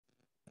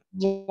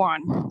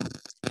1.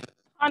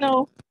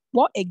 Panel,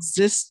 what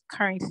exists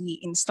currently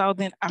in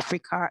Southern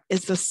Africa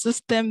is a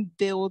system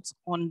built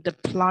on the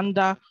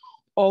plunder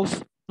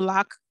of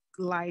Black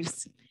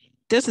lives.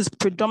 This is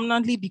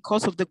predominantly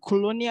because of the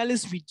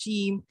colonialist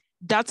regime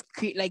that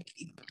create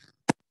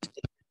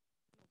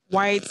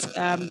white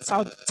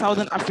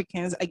Southern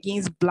Africans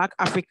against Black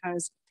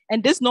Africans.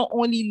 And this not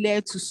only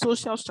led to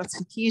social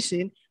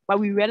stratification, but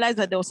we realized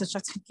that there was a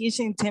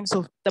stratification in terms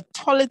of the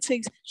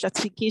politics,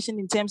 stratification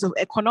in terms of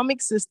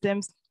economic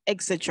systems,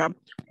 etc.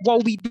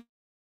 What we do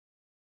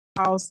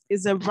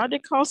is a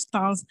radical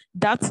stance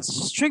that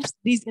strips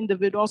these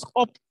individuals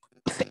off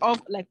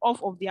of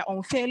their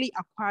unfairly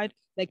acquired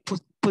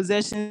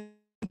possessions,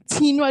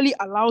 continually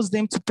allows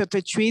them to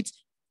perpetrate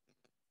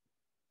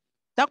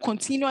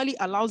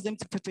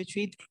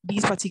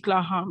these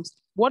particular harms.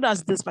 What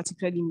does this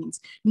particularly mean?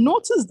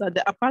 Notice that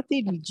the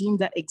apartheid regime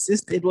that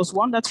existed was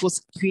one that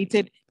was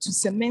created to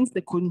cement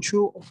the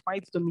control of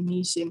white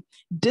domination.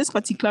 This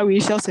particular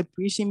racial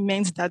separation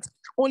meant that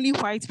only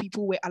white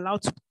people were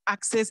allowed to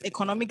access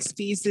economic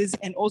spaces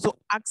and also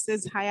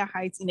access higher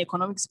heights in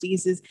economic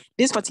spaces.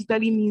 This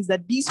particularly means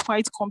that these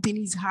white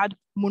companies had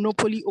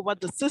monopoly over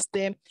the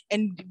system,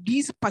 and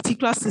these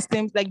particular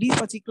systems,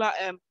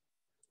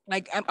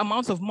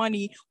 amounts of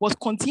money was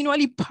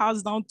continually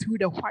passed down through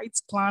the white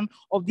clan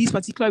of these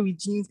particular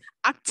regimes,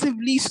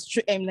 actively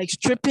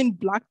stripping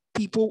Black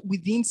people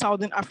within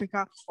Southern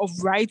Africa of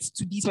rights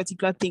to these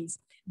particular things.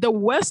 The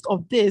worst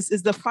of this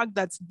is the fact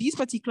that these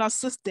particular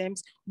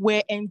systems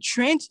were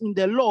entrenched in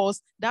the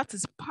laws, that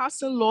is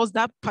passing laws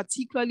that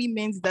particularly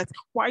meant that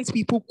white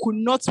people could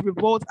not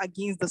revolt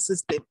against the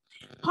system.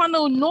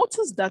 Panel,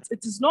 notice that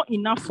it is not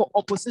enough for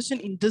opposition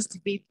in this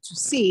debate to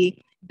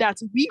say that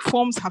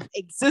reforms have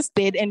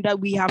existed and that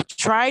we have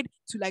tried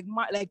to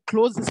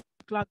close this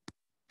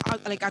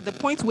at the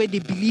point where they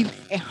believe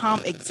a harm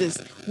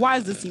exists. Why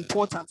is this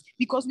important?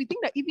 Because we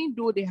think that even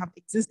though they have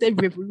existed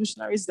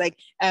revolutionaries like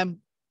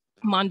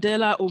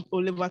Mandela,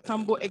 Oliver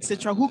Tambo,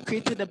 etc., who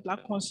created the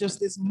Black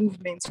consciousness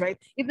movement, right?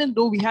 Even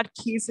though we had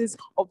cases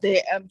of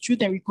the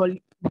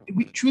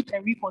Truth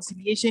and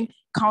Reconciliation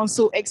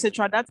Council,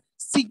 etc., that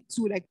seek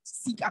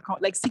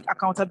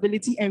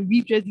accountability and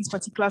redress this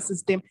particular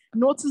system.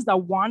 Notice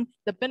that 1,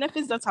 the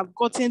benefits that have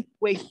gotten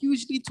were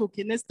hugely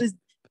tokenistic.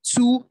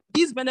 2,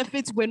 these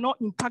benefits were not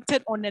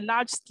impacted on a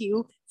large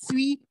scale.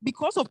 3,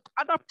 because of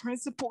other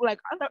principles, like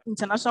other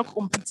international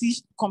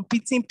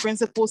competing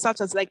principles,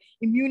 such as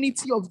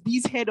immunity of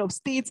these head of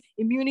states,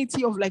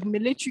 immunity of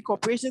military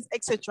corporations,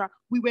 etc.,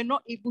 we were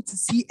not able to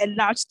see a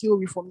large scale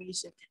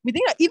reformation. We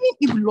think that even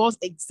if laws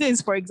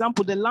exist, for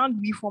example, the land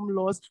reform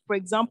laws, for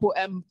example,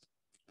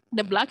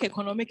 the Black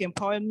Economic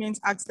Empowerment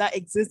Acts that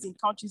exist in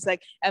countries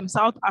like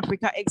South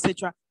Africa,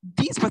 etc.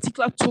 These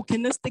particular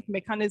tokenistic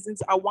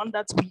mechanisms are ones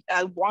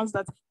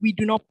that we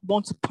do not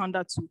want to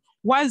pander to.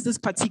 Why is this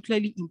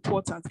particularly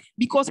important?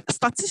 Because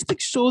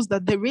statistics shows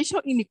that the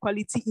racial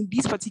inequality in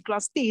these particular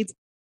states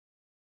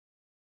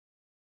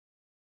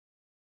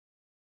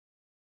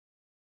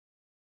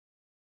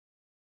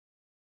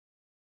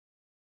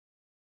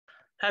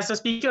Has the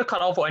speaker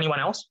cut off for anyone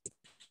else?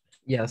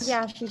 Yes.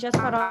 Yeah, she just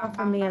cut off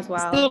from me as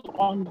well. Still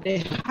on the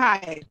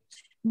high.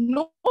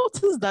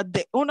 Notice that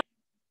the owner.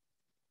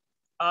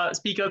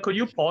 Speaker, could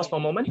you pause for a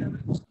moment?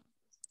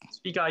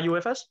 Speaker, are you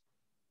with us?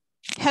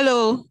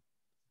 Hello.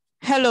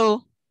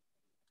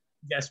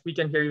 Yes, we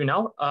can hear you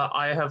now.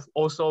 I have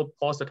also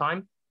paused the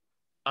time.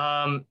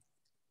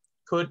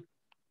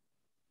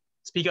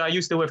 Speaker, are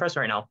you still with us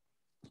right now?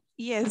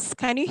 Yes,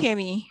 can you hear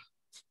me?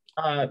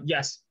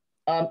 Yes.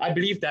 I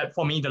believe that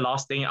for me, the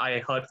last thing I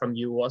heard from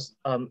you was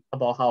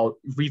about how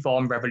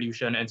reform,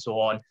 revolution, and so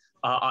on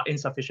are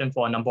insufficient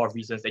for a number of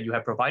reasons that you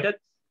have provided.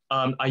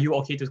 Are you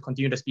okay to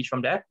continue the speech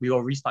from there? We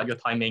will restart your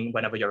timing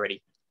whenever you're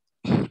ready.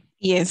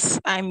 Yes,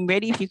 I'm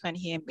ready if you can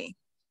hear me.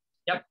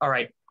 Yep, all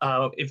right.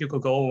 If you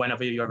could go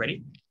whenever you're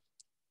ready.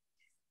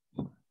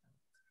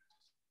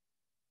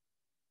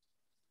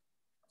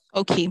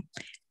 Okay.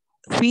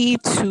 3,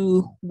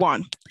 2,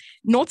 1.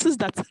 Notice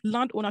that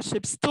land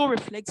ownership still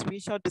reflects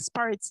racial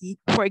disparity.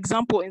 For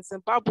example, in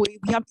Zimbabwe,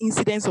 we have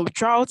incidents of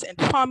drought and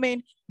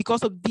famine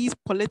because of these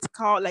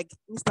political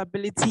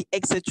instability,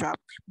 etc.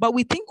 But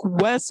we think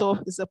worse off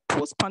is a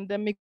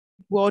post-pandemic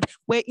world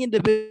where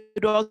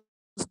individuals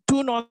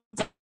do not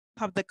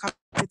have the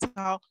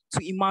capital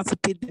to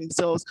emancipate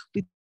themselves.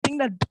 We think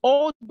that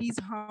all these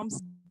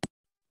harms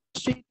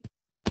to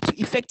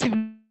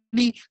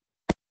effectively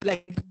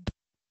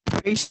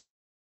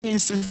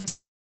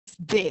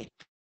there.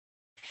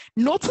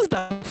 Notice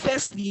that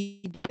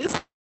firstly,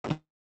 this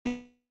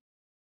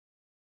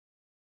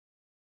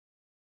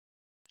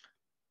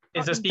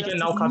is the speaker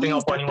now cutting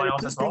off anyone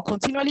else as well?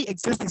 Continually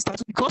exists in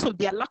status because of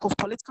their lack of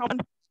political.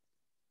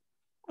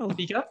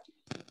 Speaker?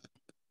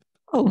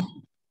 Oh.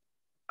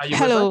 Are you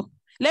hello?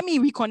 Let me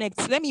reconnect.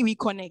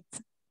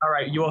 All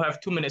right, you will have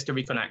 2 minutes to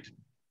reconnect.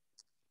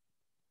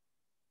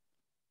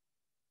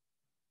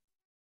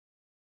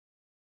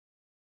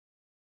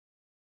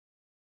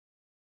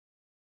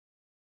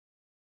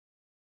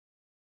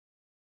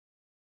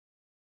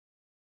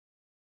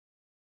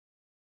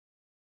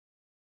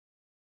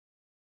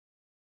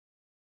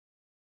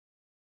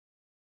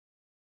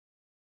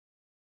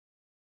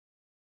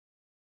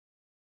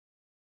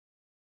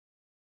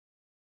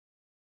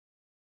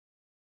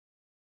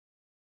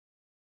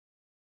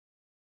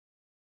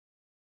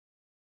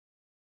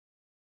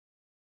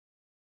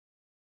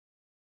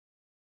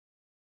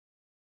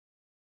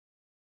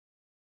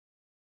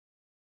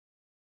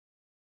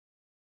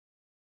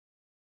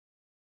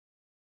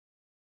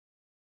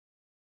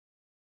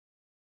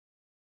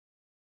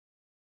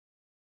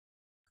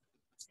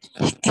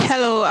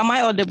 Hello, am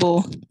I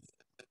audible?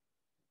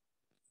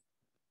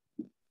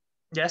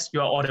 Yes,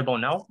 you are audible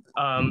now.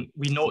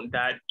 We note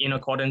that in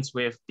accordance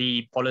with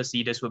the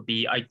policy, this would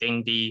be, I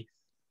think, the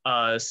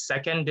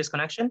second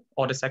disconnection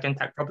or the second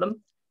tech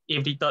problem.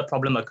 If the third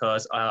problem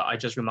occurs, I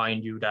just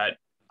remind you that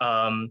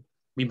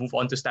we move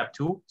on to step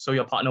 2. So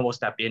your partner will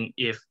step in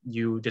if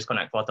you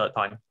disconnect for a third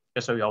time,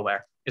 just so you're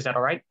aware. Is that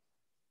all right?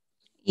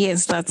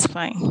 Yes, that's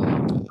fine.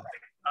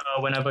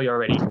 Whenever you're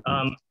ready.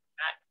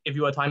 If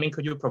you are timing,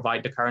 could you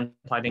provide the current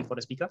timing for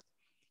the speaker?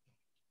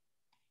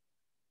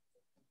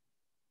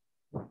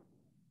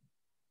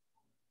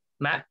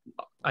 Matt,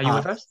 are you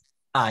with us?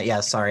 Yeah,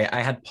 sorry.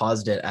 I had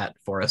paused it at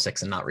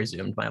 4:06 and not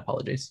resumed. My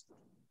apologies.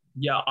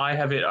 Yeah, I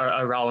have it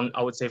around,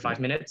 I would say 5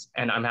 minutes,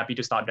 and I'm happy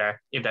to start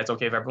there, if that's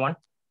okay with everyone.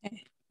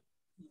 Okay.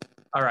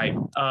 All right.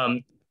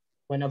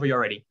 Whenever you're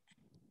ready.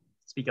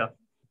 Speaker.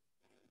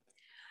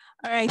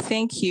 All right,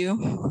 thank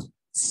you.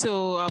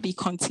 So I'll be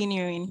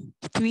continuing.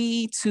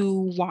 3,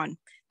 2, 1.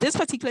 This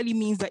particularly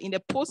means that in the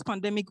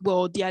post-pandemic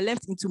world, they are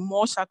left into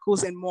more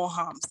shackles and more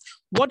harms.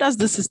 What does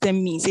the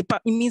system mean? It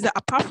means that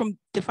apart from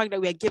the fact that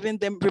we are giving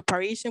them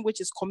reparation,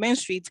 which is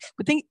commensurate,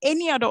 we think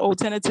any other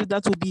alternative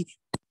that will be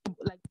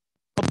like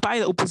by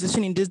the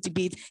opposition in this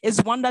debate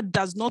is one that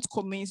does not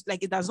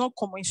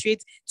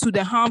commensurate to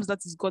the harms that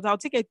is got. I'll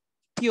take a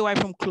POI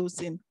from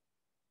closing.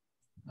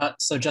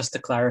 So just to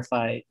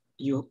clarify,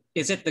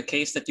 is it the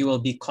case that you will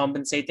be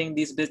compensating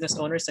these business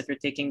owners that you're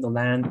taking the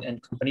land and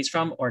companies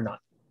from, or not?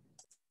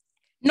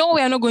 No,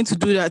 we are not going to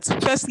do that.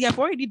 Firstly, I've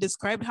already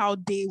described how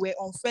they were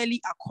unfairly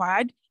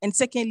acquired. And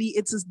secondly,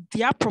 it is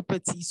their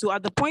property. So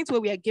at the point where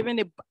we are giving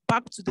it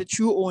back to the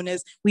true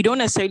owners, we don't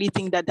necessarily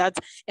think that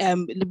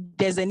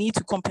there's a need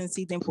to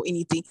compensate them for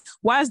anything.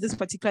 Why is this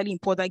particularly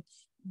important?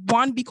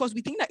 One, because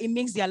we think that it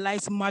makes their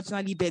lives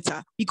marginally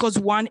better. Because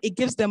one, it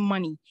gives them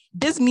money.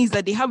 This means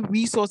that they have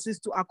resources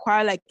to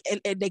acquire like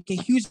a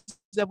huge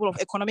level of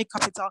economic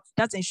capital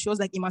that ensures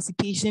like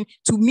emancipation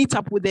to meet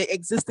up with the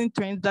existing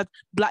trends that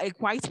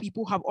white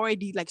people have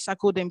already like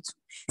shackled them to.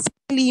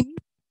 Secondly,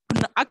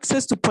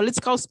 access to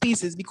political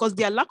spaces, because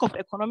their lack of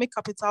economic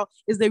capital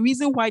is the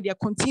reason why they are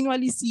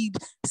continually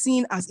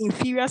seen as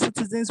inferior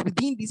citizens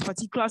within these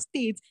particular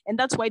states, and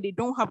that's why they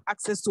don't have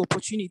access to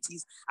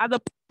opportunities. At the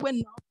point when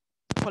now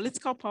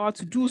political power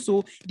to do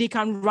so, they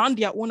can run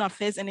their own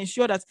affairs and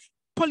ensure that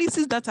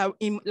policies that are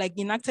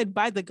enacted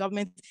by the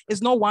government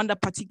is not one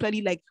that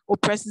particularly like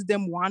oppresses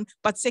them, one,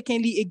 but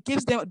secondly, it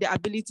gives them the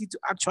ability to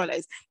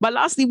actualize. But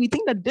lastly, we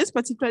think that this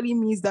particularly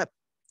means that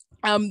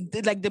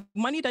the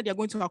money that they're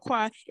going to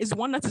acquire is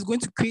one that is going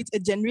to create a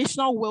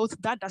generational wealth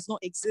that does not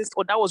exist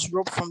or that was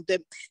robbed from them.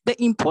 The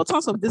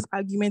importance of this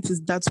argument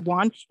is that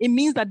one, it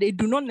means that they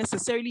do not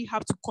necessarily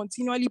have to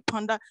continually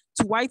pander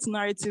to white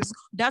narratives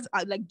that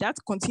are that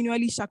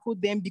continually shackle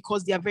them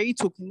because they are very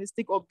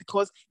tokenistic, or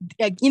because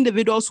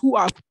individuals who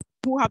have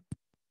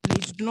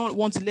do not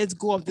want to let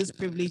go of this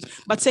privilege.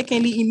 But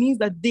secondly, it means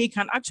that they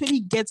can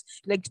actually get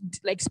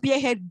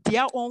spearhead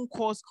their own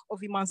cause of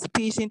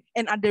emancipation,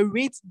 and at the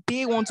rate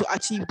they want to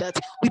achieve that.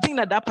 We think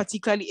that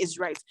particularly is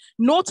right.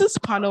 Notice,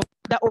 panel,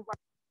 that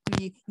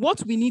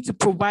what we need to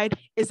provide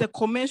is a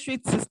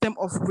commensurate system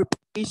of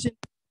reparation,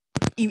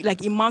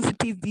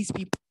 emancipate these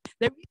people.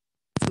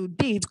 To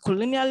date,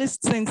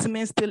 colonialist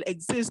sentiment still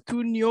exists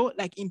through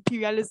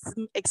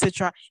imperialism,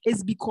 etc.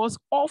 Is because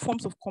all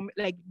forms of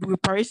the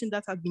reparation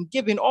that have been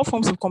given, all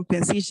forms of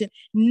compensation,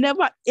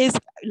 never is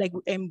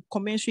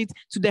commensurate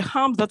to the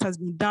harms that has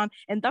been done,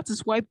 and that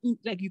is why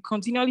you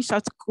continually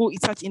start to call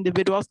such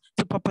individuals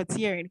to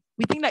puppeteering.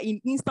 We think that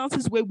in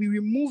instances where we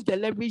remove the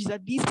leverage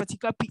that these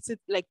particular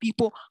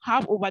people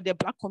have over the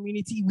Black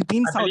community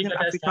within Southern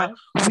Africa,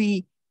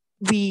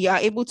 we are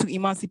able to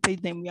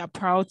emancipate them. We are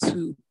proud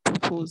to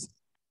propose.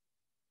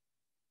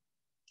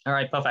 All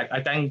right, perfect.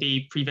 I thank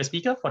the previous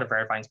speaker for the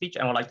very fine speech,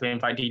 and would like to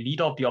invite the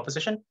leader of the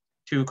opposition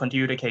to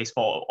continue the case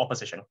for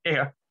opposition.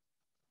 Here.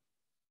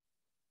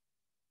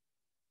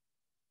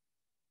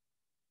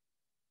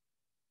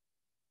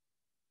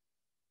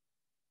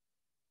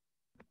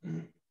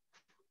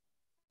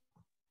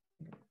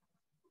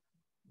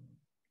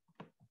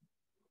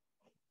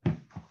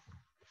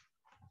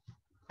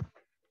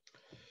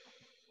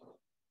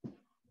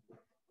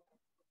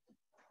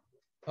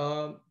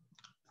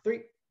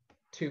 Three,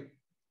 two,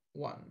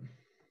 one.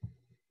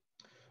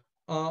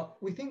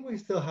 We think we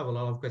still have a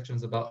lot of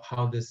questions about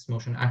how this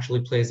motion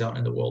actually plays out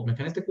in the world.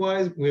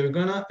 Mechanistic-wise, we're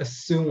gonna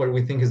assume what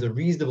we think is a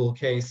reasonable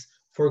case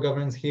for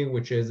governance here,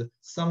 which is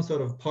some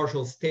sort of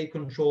partial state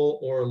control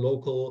or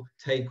local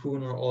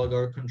tycoon or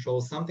oligarch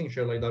control, something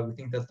share like that. We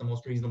think that's the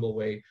most reasonable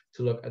way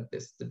to look at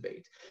this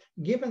debate.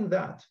 Given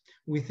that,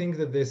 we think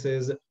that this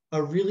is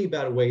a really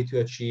bad way to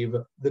achieve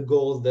the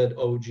goals that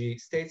OG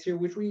states here,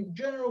 which we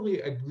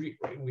generally agree.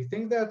 Right? We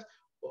think that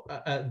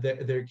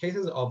there are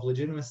cases of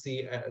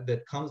legitimacy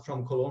that comes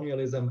from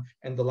colonialism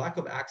and the lack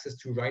of access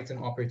to rights and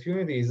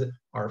opportunities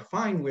are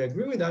fine. We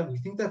agree with that. We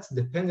think that's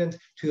dependent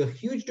to a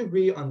huge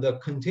degree on the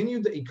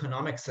continued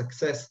economic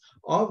success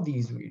of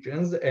these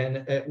regions.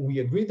 And we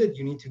agree that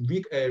you need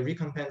to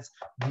recompense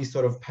these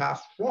sort of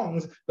past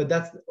wrongs, but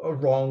that's a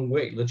wrong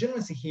way.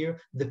 Legitimacy here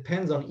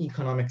depends on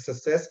economic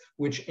success,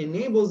 which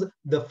enables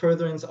the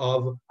furtherance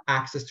of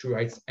access to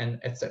rights and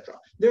etc.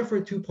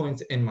 Therefore, 2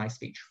 points in my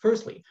speech.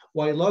 Firstly,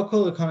 why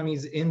local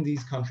economies in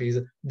these countries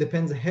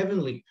depends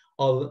heavily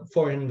on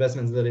foreign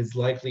investments that is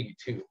likely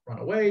to run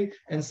away.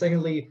 And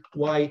secondly,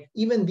 why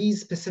even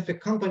these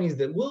specific companies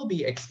that will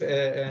be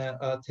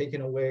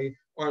taken away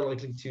are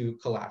likely to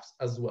collapse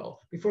as well.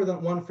 Before that,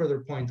 one further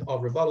point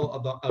of rebuttal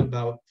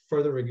about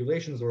further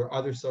regulations or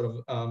other sort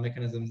of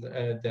mechanisms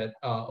that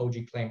OG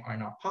claim are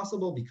not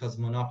possible because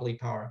monopoly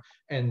power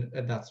and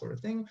that sort of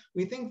thing.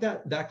 We think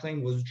that that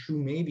claim was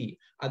true maybe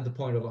at the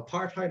point of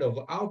apartheid, of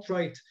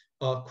outright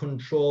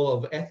control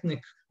of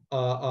ethnic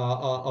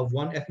of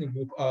one ethnic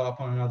group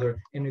upon another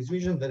in this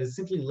region. That is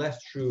simply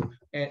less true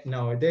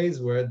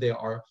nowadays, where there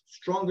are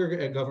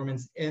stronger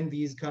governments in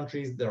these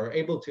countries that are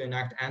able to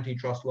enact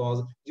antitrust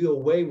laws, do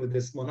away with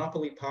this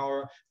monopoly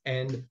power,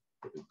 and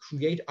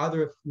create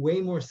other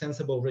way more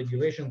sensible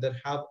regulations that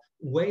have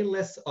way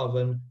less of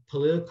a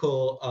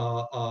political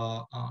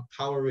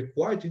power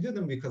required to do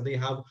them, because they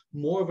have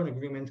more of an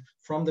agreement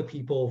from the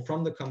people,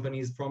 from the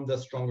companies, from the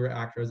stronger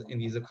actors in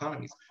these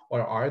economies.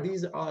 What are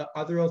these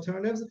other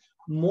alternatives?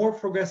 More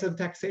progressive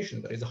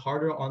taxation that is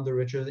harder on the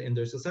richer in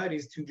their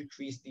societies to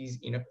decrease these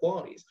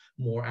inequalities,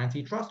 more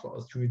antitrust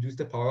laws to reduce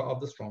the power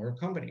of the stronger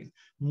companies,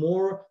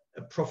 more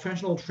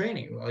professional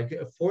training, like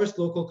force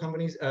local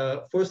companies,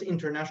 force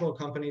international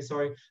companies,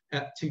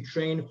 to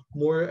train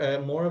more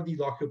of the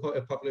local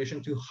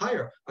population, to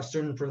hire a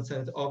certain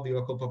percent of the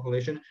local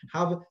population,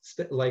 have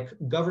like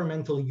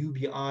governmental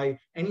UBI,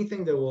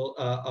 anything that will,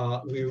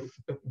 we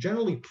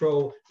generally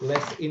pro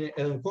less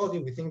inequality.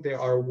 We think there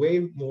are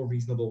way more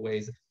reasonable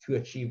ways to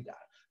achieve that.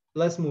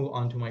 Let's move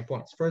on to my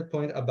points. First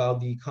point about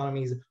the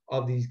economies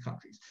of these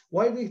countries.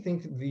 Why do we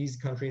think these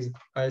countries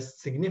are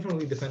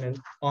significantly dependent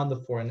on the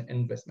foreign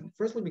investment?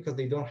 Firstly, because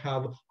they don't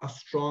have a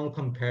strong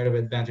comparative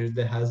advantage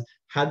that has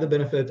had the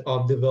benefit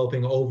of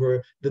developing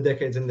over the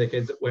decades and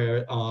decades,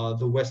 where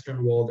the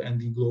Western world and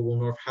the global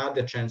North had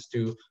the chance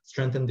to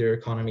strengthen their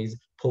economies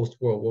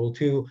post-World War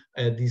II,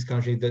 these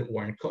countries that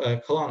weren't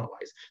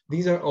colonized.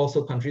 These are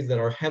also countries that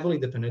are heavily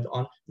dependent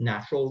on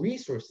natural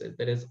resources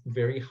that is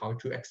very hard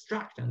to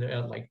extract, and they're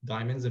like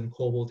diamonds and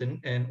cobalt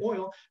and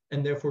oil,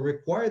 and therefore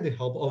require the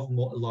help of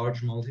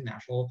large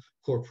multinational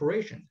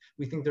corporations.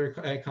 We think their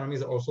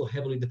economies are also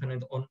heavily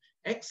dependent on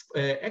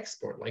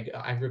export, like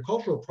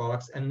agricultural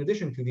products, and in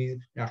addition to these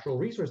natural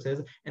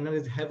resources, and that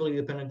is heavily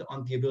dependent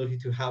on the ability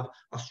to have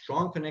a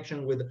strong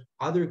connection with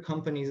other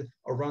companies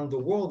around the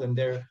world and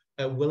their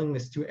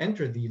willingness to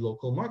enter the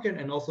local market,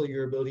 and also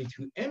your ability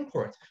to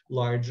import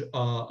large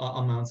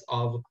amounts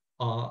of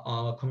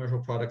commercial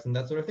products and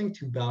that sort of thing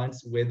to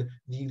balance with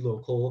the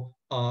local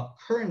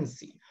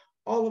currency.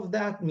 All of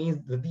that means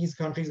that these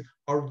countries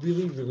are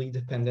really, really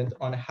dependent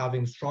on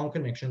having strong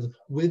connections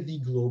with the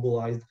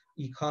globalized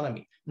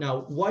economy.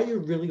 Now, why you're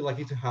really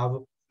likely to have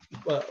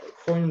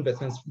foreign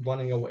investments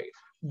running away?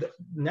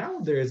 Now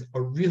there is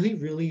a really,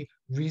 really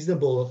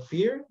reasonable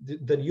fear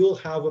that you'll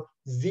have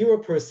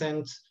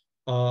 0%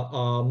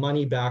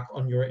 money back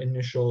on your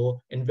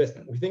initial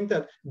investment. We think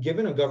that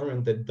given a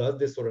government that does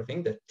this sort of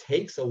thing, that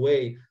takes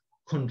away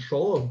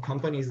control of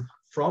companies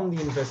from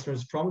the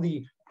investors, from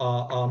the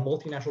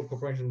multinational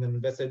corporations that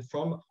invested,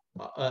 from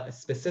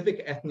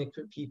specific ethnic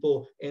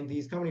people in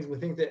these companies, we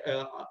think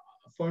that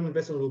foreign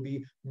investment will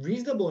be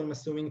reasonable in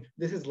assuming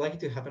this is likely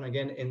to happen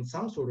again in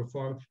some sort of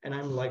form, and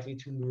I'm likely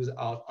to lose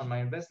out on my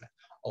investment.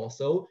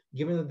 Also,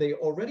 given that they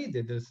already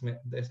did this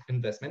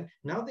investment,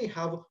 now they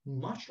have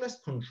much less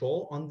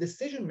control on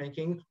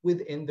decision-making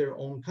within their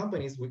own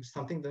companies, which is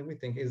something that we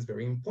think is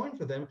very important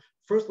for them.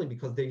 Firstly,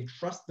 because they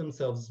trust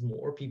themselves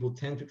more. People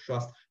tend to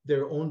trust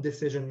their own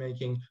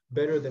decision-making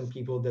better than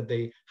people that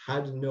they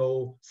had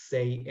no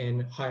say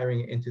in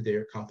hiring into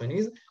their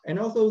companies. And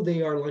also,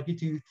 they are likely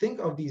to think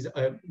of these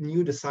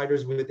new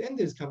deciders within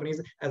these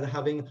companies as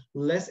having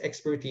less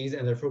expertise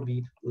and therefore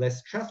be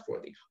less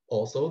trustworthy.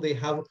 Also, they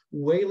have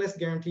way less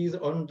guarantees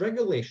on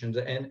regulations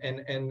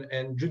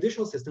and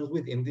judicial systems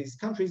within these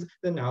countries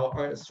that now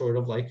are sort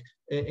of like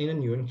in a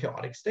new and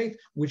chaotic state,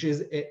 which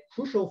is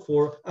crucial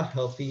for a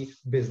healthy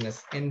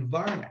business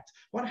environment.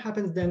 What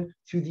happens then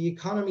to the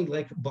economy,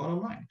 like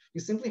bottom line? You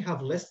simply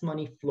have less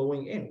money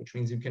flowing in, which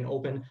means you can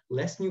open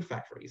less new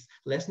factories,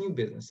 less new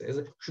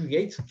businesses,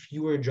 create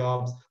fewer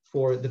jobs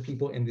for the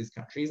people in these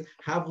countries,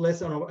 have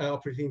less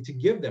opportunity to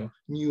give them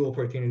new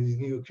opportunities,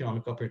 new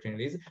economic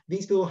opportunities.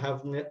 These people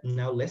have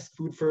now less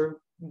food for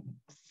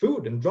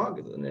food and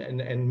drugs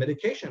and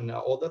medication,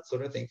 all that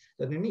sort of thing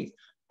that they need.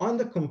 On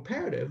the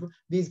comparative,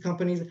 these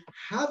companies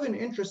have an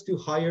interest to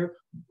hire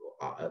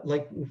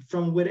like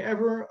from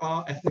whatever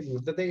ethnic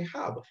group that they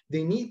have.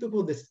 They need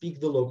people that speak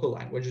the local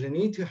language. They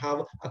need to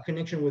have a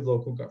connection with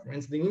local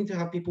governments. They need to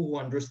have people who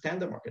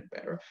understand the market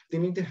better. They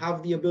need to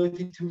have the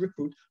ability to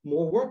recruit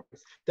more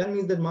workers. That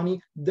means that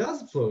money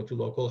does flow to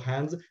local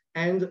hands,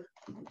 and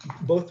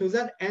both through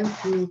that and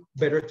through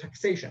better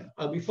taxation.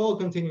 Before I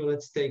continue,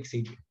 let's take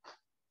CG.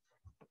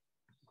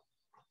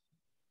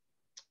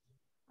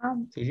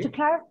 To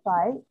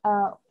clarify,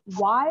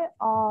 why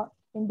are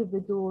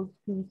individuals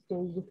who stay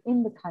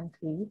within the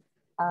country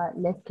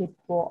less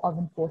capable of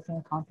enforcing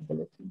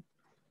accountability?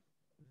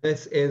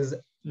 This is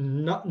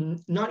not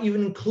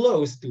even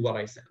close to what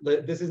I said.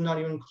 This is not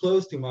even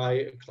close to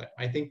my claim.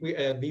 I think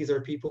these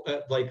are people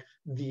like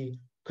the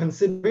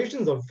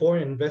considerations of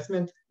foreign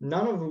investment.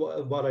 None of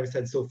what I've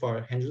said so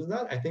far hinges on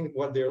that. I think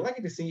what they're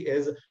likely to see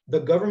is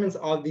the governments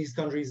of these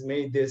countries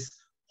made this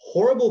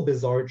horrible,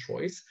 bizarre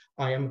choice.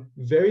 I am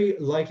very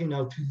likely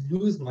now to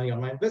lose money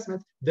on my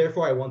investment.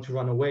 Therefore, I want to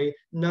run away.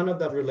 None of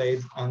that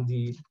relates on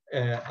the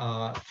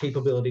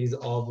capabilities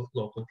of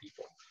local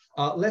people.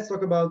 Let's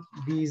talk about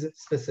these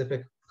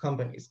specific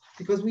companies,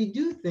 because we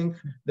do think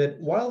that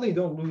while they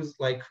don't lose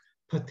like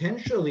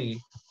potentially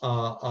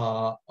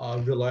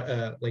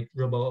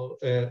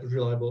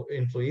reliable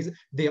employees,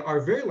 they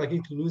are very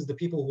likely to lose the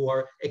people who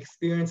are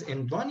experienced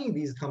in running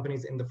these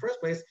companies in the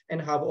first place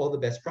and have all the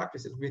best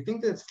practices. We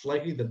think that it's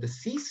likely that the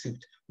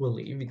C-suite will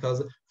leave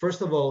because,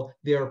 first of all,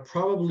 they are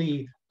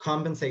probably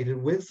compensated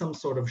with some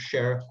sort of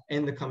share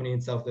in the company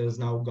itself that has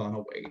now gone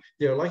away.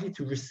 They're likely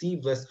to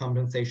receive less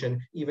compensation,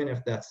 even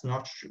if that's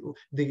not true.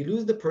 They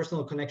lose the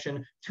personal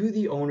connection to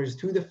the owners,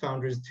 to the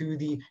founders, to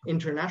the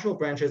international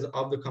branches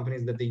of the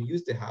companies that they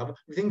used to have.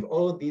 We think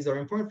all of these are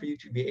important for you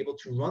to be able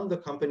to run the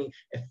company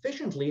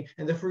efficiently,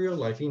 and therefore you're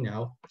likely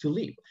now to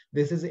leave.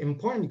 This is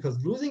important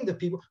because losing the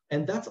people,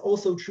 and that's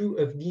also true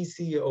of these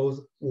CEOs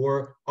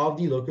or of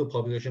the local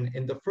population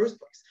in the first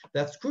place.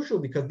 That's crucial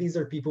because these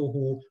are people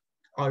who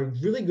are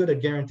really good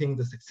at guaranteeing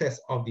the success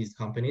of these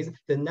companies,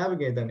 that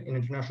navigate them in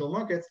international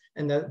markets,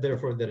 and that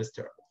therefore that is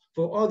terrible.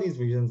 For all these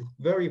reasons,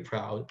 very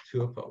proud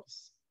to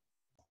oppose.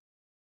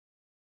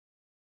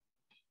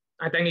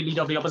 I thank the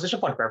leader of the opposition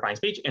for the clarifying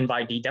speech.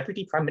 Invite the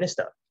Deputy Prime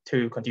Minister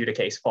to continue the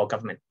case for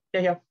government.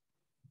 Yeah.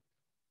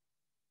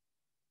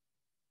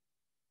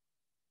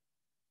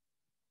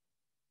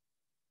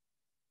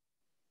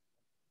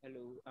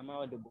 Hello, am I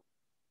audible?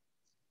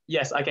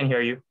 Yes, I can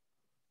hear you.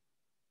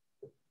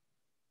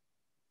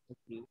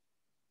 Okay.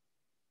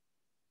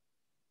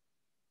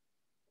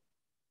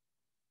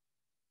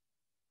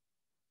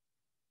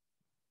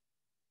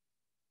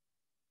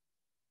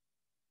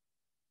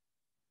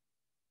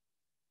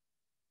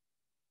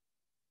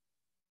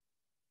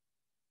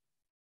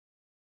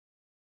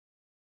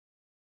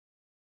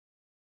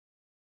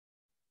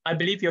 I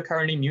believe you're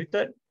currently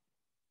muted.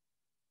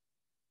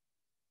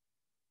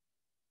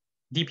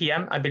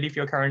 DPM, I believe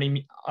you're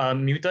currently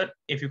muted.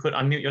 If you could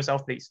unmute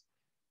yourself, please.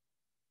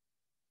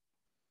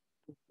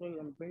 Sorry,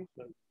 I'm very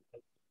sorry. I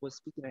was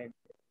speaking and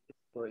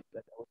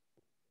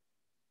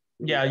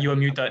Yeah, you are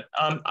muted.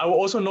 I will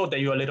also note that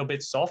you're a little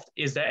bit soft.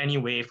 Is there any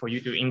way for you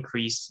to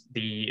increase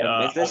the...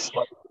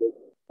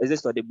 is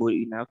this audible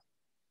enough?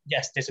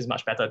 Yes, this is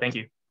much better. Thank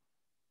you.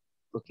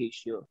 Okay,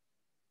 sure.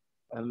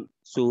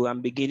 So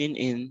I'm beginning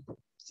in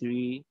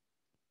 3,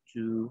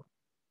 2,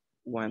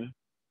 1.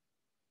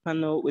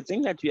 Panel, we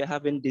think that we are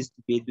having this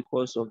debate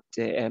because of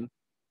the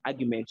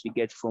arguments we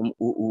get from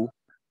OO.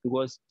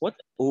 Because what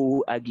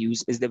OO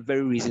argues is the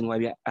very reason why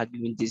we are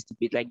arguing this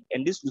debate.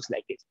 And this looks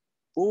like it.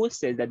 OO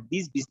says that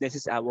these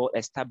businesses are well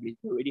established.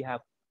 They already have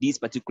these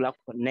particular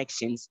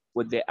connections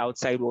with the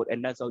outside world,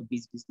 and that's how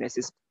these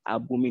businesses are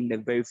booming in the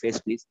very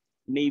first place.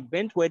 In the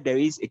event where there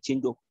is a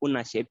change of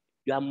ownership,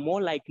 you are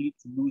more likely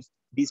to lose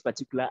these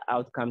particular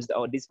outcomes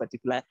or these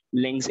particular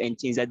links and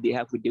chains that they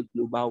have with the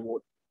global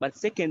world. But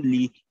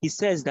secondly, he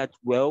says that,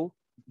 well,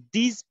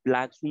 these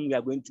blacks whom we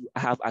are going to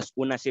have as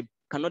ownership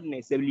cannot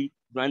necessarily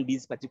run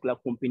these particular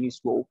companies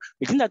well.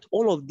 We think that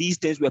all of these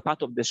things were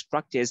part of the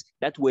structures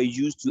that were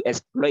used to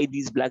exploit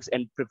these blacks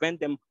and prevent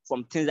them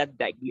from things that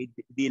they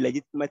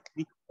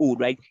legitimately owe,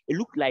 right? It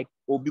looked like,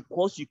 oh,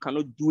 because you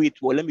cannot do it,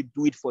 well, let me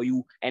do it for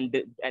you. And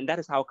that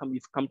is how come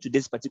we've come to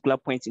this particular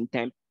point in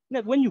time.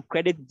 When you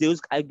credit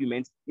those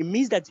arguments, it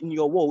means that in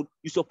your world,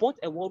 you support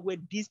a world where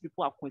these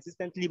people are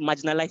consistently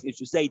marginalized in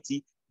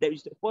society. There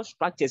is support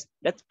structures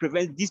that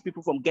prevent these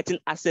people from getting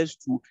access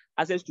to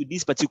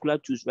these particular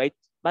tools, right?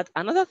 But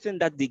another thing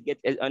that they get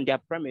on their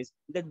premise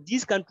is that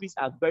these countries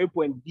are very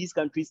poor and these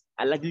countries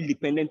are largely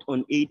dependent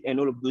on aid and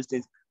all of those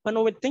things. But I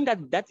would think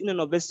that in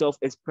and of itself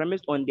is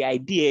premised on the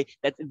idea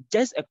that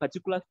just a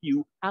particular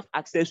few have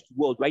access to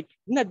wealth, right?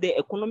 Not that the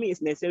economy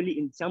is necessarily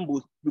in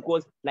shambles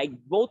because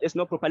wealth is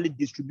not properly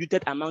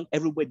distributed among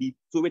everybody.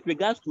 So with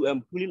regards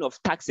to pooling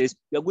of taxes,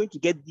 we are going to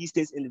get these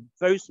things in a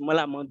very small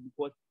amount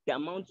because the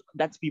amount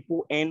that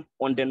people earn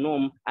on the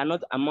norm are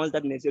not amounts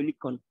that necessarily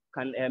can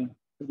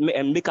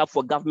make up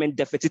for government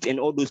deficit in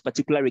all those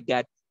particular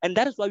regards. And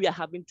that is why we are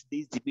having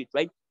today's debate,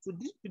 right? So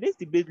today's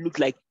debate looks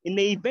like in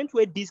the event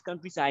where these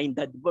countries are in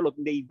that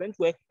development, in the event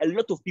where a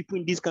lot of people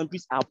in these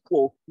countries are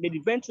poor, in the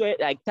event where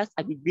like tax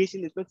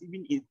aggregation is not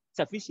even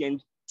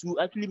sufficient to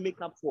actually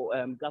make up for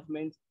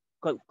government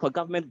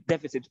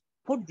deficit,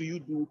 what do you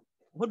do?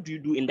 What do you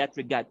do in that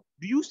regard?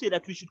 Do you say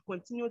that we should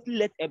continuously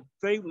let a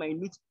very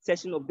minute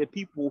section of the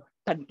people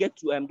that get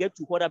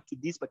to hold up to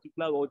this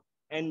particular road?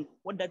 And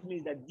what that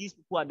means that these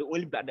people are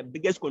the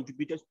biggest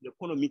contributors to the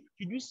economy.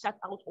 Should you shut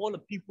out all the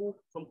people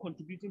from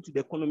contributing to the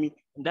economy?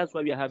 And that's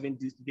why we are having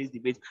today's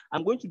debate.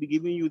 I'm going to be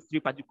giving you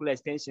 3 particular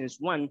extensions.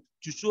 One,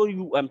 to show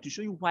you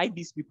why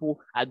these people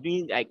are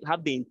doing, like,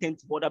 have the intent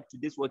to hold up to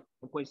this word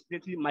and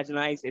constantly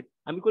marginalize it.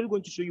 I'm equally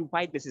going to show you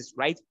why this is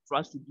right for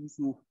us to do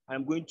so.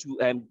 I'm going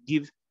to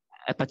give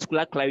a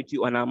particular clarity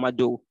on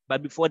Amado.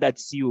 But before that,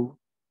 see you.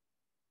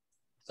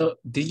 So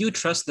do you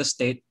trust the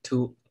state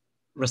to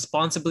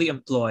responsibly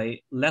employ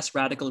less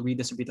radical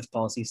redistributive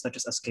policies such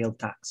as a scaled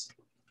tax?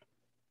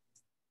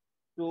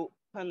 So,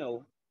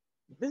 panel,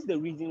 this is the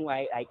reason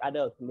why like other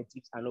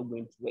alternatives are not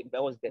going to work.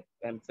 That was the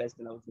first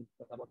thing I was going to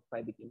talk about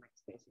private in my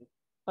extension.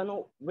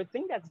 Panel, we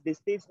think that the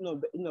states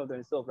in of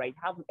themselves, right,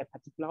 have a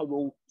particular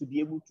role to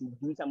be able to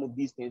do some of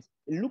these things.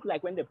 It looked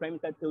like when the Prime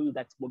Minister told you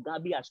that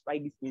Mugabe has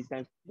tried this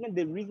instance,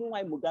 the reason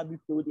why Mugabe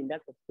failed in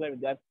that particular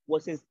regard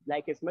was his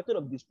method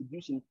of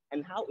distribution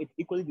and how it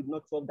equally did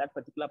not solve that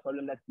particular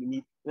problem that we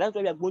need. And that's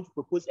why we are going to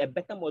propose a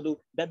better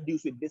model that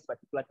deals with this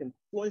particular thing.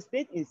 So on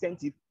state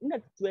incentive,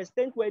 to an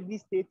extent where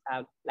these states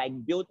are like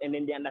built and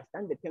then they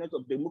understand the tenets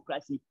of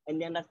democracy and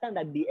they understand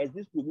that they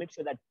exist to make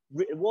sure that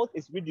wealth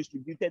is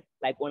redistributed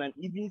like on an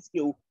even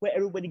scale where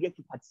everybody gets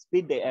to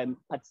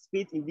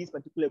participate in these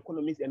particular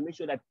economies and make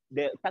sure that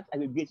the tax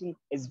aggregation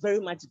is very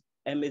much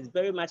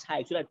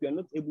high so that we are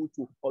not able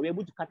to, or we're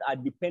able to cut our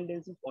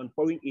dependencies on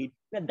foreign aid.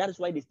 That is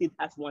why the state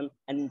has an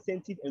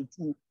incentive, and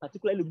 2,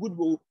 particularly good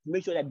role to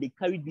make sure that they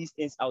carry these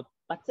things out.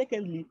 But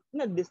secondly,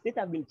 the state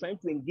have been trying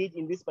to engage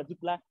in this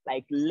particular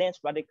like less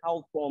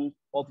radical forms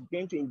of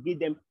trying to engage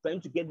them,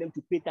 trying to get them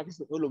to pay taxes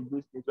and all of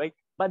those things, right?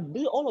 But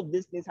all of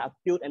these things have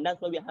failed, and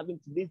that's why we are having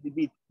today's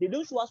debate. They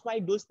don't show us why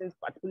those things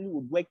particularly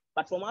would work,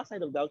 but from our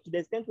side of the house, to the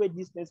extent where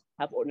these things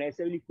have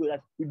necessarily failed us,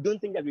 we don't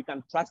think that we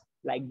can trust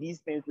like these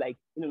things like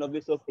in and of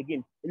itself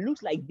again. It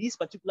looks like these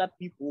particular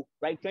people,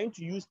 right, trying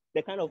to use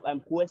the kind of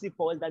coercive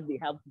powers that they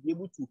have to be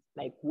able to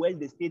like coerce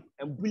the state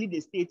and bully the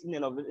state in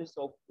and of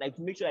itself, like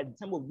to make sure that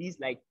some of these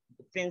like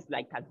things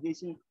like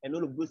taxation and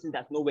all of those things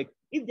does not work.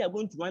 If they are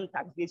going to run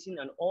taxation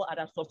and all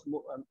other soft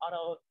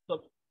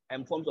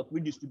forms of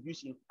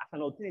redistribution as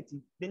an alternative,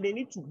 then they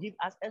need to give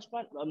us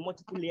extra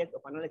multiple layers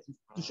of analysis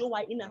to show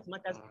why, in as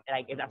much as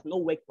like it does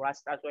not work for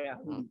us, that's why I'm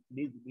having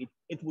today's debate.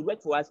 It would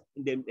work for us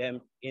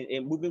in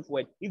moving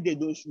forward if they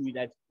don't show you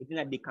that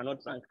they cannot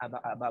rank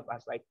above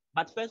us, right?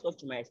 But first off,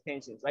 to my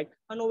extensions, right?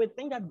 And we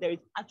think that there is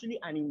actually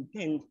an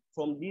intent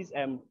from this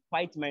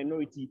white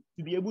minority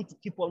to be able to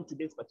keep on to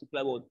this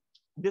particular world.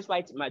 This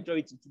white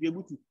majority to be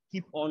able to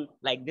keep on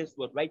like this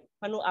world, right?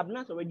 I know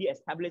Abnas already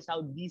established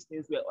how these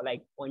things were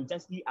like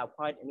unjustly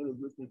acquired and all of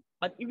those things,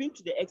 but even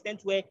to the extent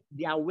where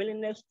their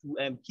willingness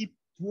to keep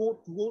to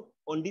hold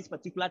on these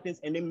particular things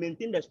and then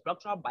maintain the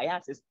structural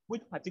biases,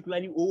 which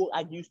particularly all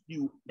argues to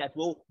you that,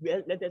 well,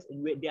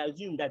 they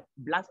assume that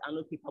blacks are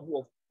not capable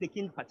of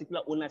taking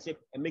particular ownership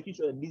and making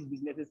sure that these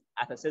businesses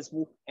are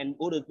successful, and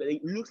all those,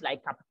 it looks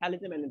like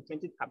capitalism and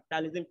entrenched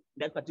capitalism in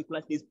that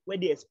particular space where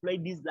they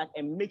exploit these blacks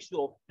and make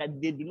sure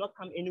that they do not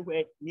come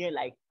anywhere near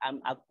like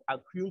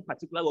accruing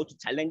particular law to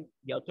challenge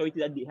the authority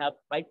that they have,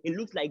 right? It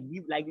looks like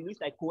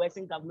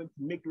coercing government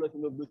to make laws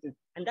and all those things,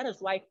 and that is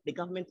why the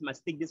government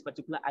must take this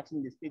particular action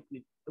in the state.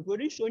 I've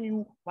already shown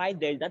you why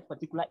there is that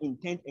particular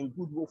intent and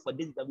goodwill for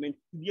this government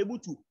to be able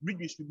to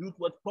redistribute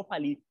wealth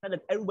properly so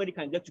that everybody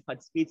can get to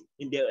participate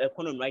in their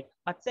economy, right?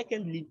 But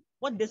secondly,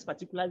 what this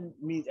particular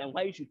means and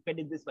why you should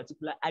credit this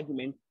particular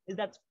argument is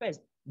that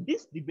first,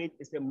 this debate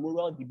is a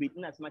moral debate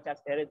in as much as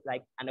it is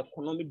like an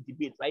economic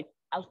debate, right?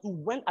 As to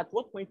when, at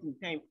what point in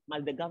time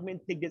must the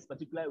government take this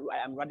particular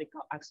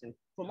radical action.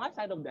 From our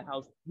side of the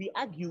house, we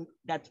argue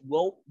that,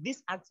 well,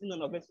 this action in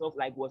and of itself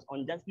like was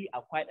unjustly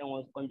acquired and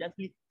was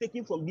unjustly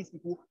taken from these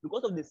people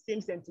because of the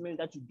same sentiment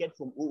that you get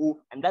from OO,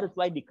 and that is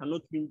why they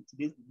cannot win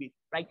today's debate,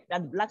 right?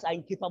 That blacks are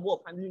incapable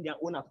of handling their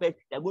own affairs.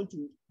 They're going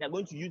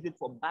to use it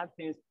for bad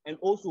things, and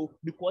also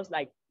because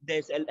like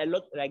there's a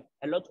lot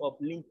of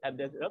links,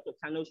 there's a lot of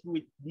channels through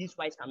which these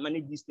whites can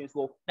manage these things.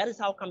 Well, that is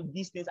how come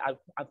these things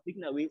are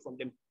taken away from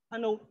them.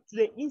 And now, to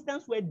the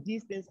instance where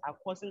these things are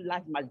causing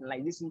large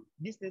marginalization,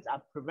 these things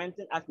are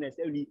preventing us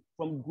necessarily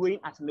from growing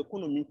as an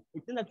economy.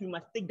 It's that we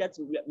must take that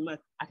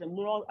as a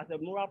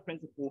moral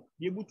principle,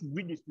 be able to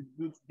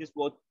redistribute this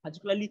world,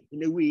 particularly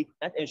in a way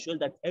that ensures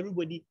that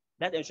everybody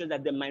that ensures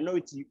that the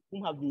minority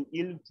whom have been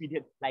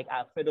ill-treated, like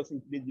are fed up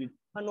in today's youth.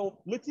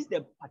 Notice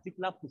the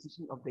particular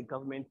position of the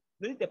government.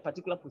 Notice the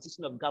particular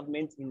position of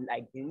government in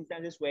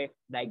instances where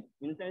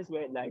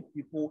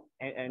people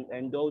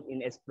indulge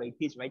in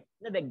exploitation, right?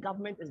 Now the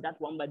government is that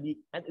one body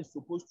that is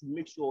supposed to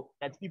make sure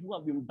that people who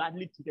have been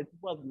badly treated,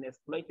 people who have been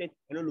exploited,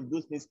 and all of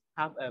those things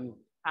have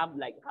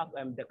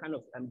the kind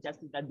of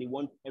justice that they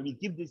want, and we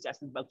give this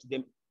justice back to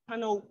them.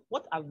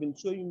 What I've been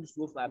showing you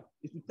so far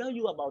is to tell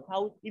you about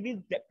how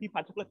even the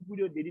particular people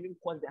who they didn't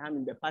cause the harm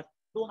in the past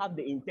don't have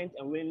the intent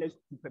and willingness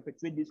to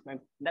perpetrate this crime.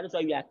 That is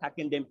why we are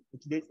attacking them in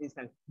today's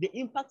instance. The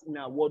impact in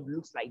our world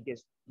looks like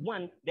this.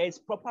 One, there is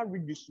proper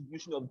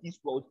redistribution of these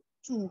wealth.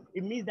 Two,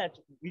 it means that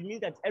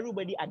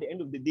everybody at the end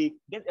of the day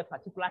gets a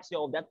particular share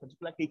of that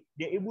particular cake.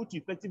 They're able to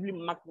effectively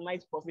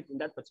maximize profit in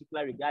that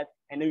particular regard,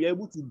 and then we're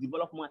able to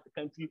develop more as a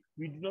country.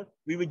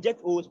 We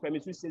reject all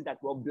premise which says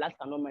that blacks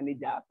cannot manage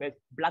their affairs,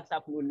 blacks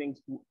have no links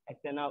to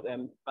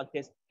external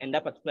factors, and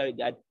that particular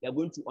regard, they're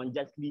going to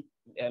unjustly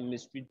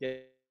mistreat them.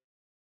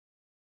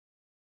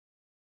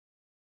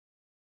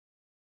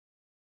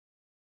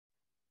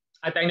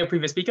 I thank the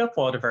previous speaker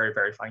for the very,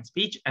 very fine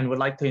speech and would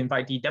like to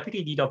invite the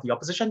Deputy Leader of the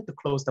Opposition to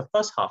close the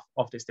first half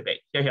of this debate.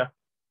 Here.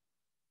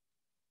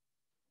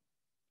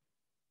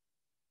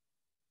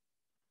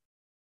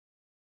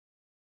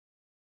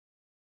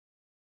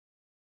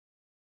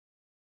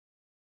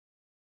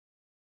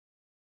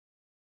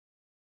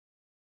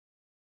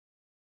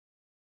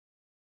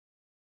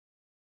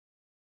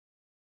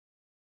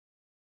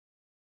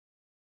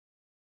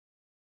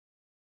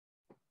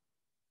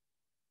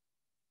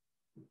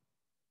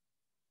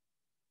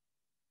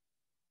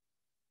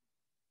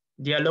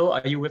 Diallo,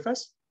 are you with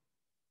us?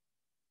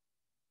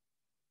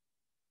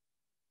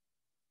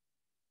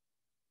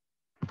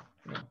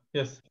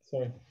 Yes,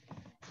 sorry,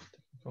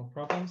 technical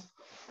problems.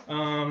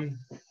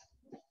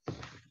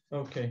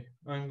 Okay,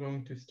 I'm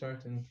going to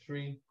start in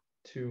 3,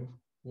 2,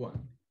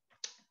 1.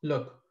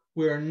 Look,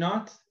 we're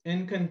not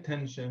in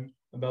contention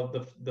about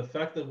the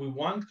fact that we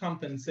want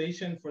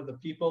compensation for the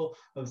people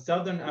of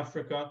Southern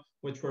Africa,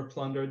 which were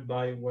plundered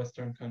by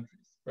Western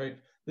countries, right?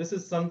 This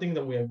is something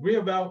that we agree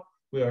about.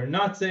 We are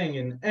not saying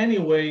in any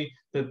way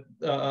that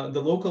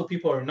the local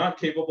people are not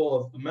capable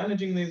of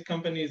managing these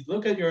companies.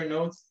 Look at your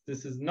notes.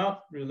 This is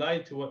not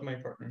related to what my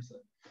partner said.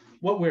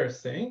 What we're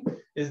saying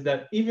is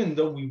that even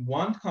though we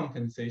want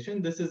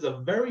compensation, this is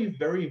a very,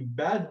 very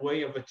bad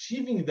way of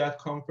achieving that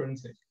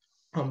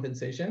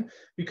compensation,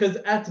 because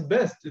at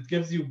best it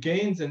gives you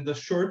gains in the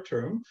short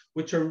term,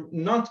 which are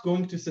not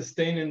going to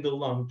sustain in the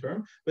long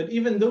term. But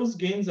even those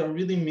gains are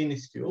really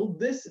minuscule.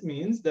 This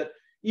means that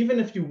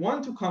even if you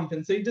want to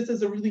compensate, this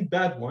is a really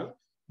bad one.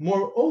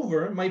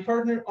 Moreover, my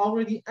partner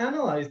already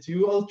analyzed to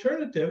you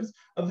alternatives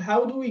of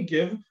how do we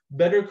give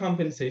better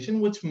compensation,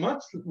 with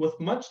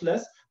much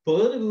less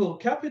political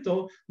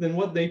capital than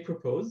what they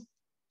propose.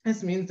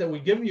 This means that we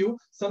give you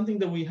something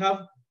that we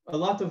have a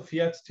lot of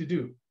yet to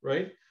do,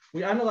 right?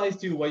 We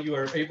analyzed you what you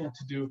are able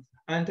to do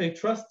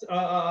antitrust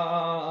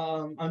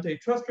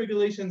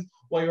regulations,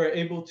 while you are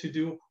able to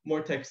do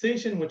more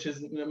taxation, which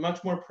is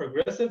much more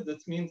progressive.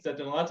 This means that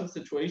in a lot of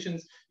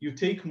situations, you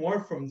take more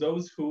from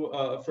those who,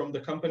 from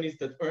the companies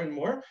that earn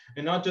more,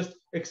 and not just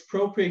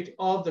expropriate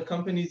all the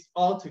companies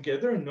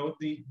altogether. And note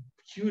the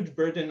huge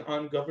burden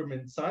on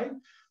government side,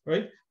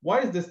 right?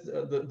 Why is this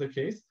the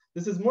case?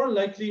 This is more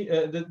likely,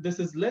 this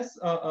is less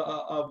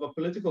of a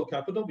political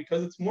capital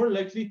because it's more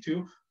likely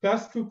to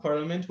pass through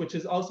parliament, which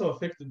is also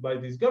affected by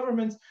these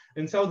governments.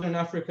 In Southern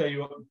Africa,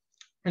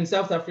 in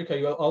South Africa,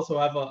 you also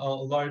have a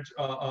large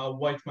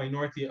white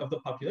minority of the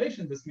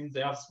population. This means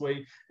they have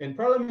sway in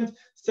parliament.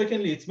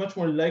 Secondly, it's much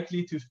more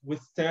likely to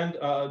withstand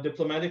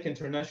diplomatic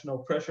international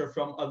pressure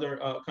from other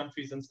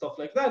countries and stuff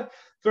like that.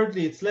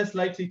 Thirdly, it's less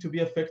likely to be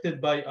affected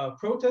by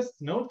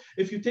protests. Note,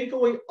 if you take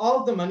away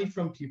all the money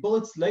from people,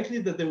 it's likely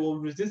that they will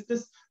resist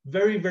this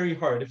very, very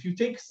hard. If you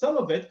take some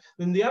of it,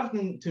 then they have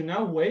to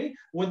now weigh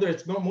whether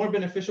it's more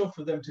beneficial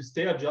for them to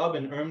stay a job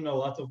and earn a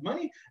lot of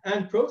money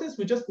and protest.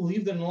 We just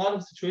believe that in a lot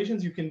of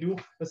situations, you can do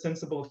a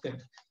sensible thing.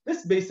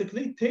 This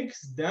basically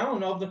takes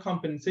down all the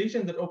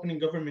compensation that opening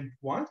government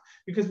want,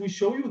 because we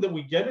show you that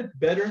we get it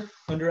better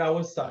under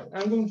our side.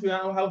 I'm going to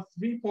now have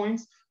 3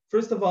 points.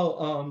 First of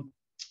all,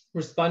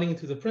 responding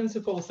to the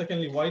principle.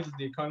 Secondly, why does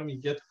the economy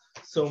get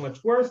so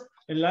much worse?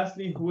 And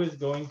lastly, who is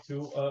going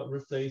to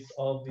replace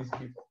all of these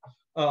people,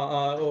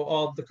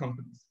 all of the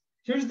companies?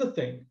 Here's the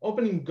thing,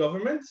 opening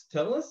governments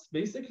tell us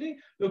basically,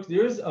 look,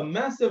 there's a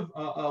massive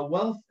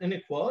wealth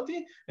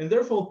inequality, and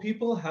therefore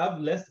people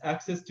have less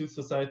access to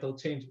societal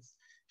changes.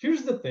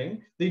 Here's the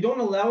thing, they don't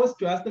allow us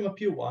to ask them a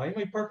POI.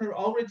 My partner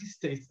already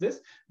states this.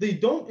 They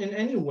don't in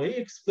any way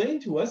explain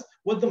to us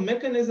what the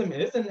mechanism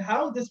is and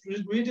how this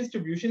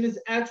redistribution is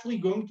actually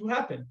going to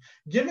happen.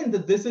 Given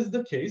that this is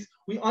the case,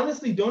 we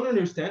honestly don't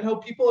understand how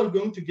people are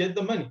going to get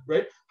the money,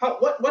 right?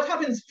 What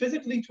happens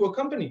physically to a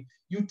company?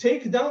 You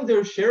take down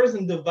their shares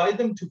and divide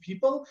them to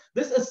people.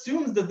 This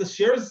assumes that the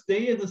shares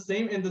stay in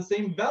the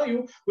same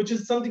value, which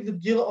is something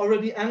that Gil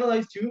already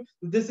analyzed to you,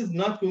 that this is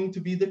not going to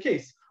be the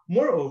case.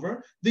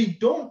 Moreover, they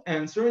don't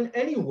answer in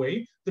any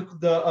way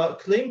the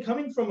claim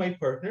coming from my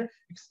partner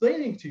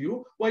explaining to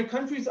you why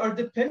countries are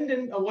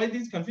dependent, why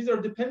these countries are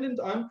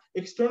dependent on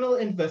external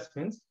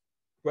investments,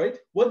 right?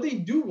 What they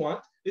do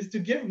want is to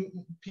give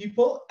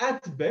people,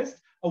 at best,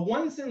 a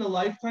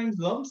once-in-a-lifetime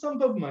lump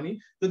sum of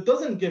money that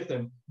doesn't give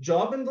them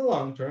job in the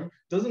long term,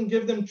 doesn't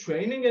give them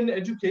training and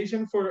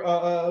education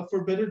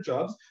for better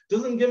jobs,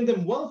 doesn't give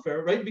them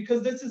welfare, right?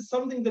 Because this is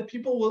something that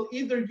people will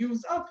either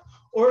use up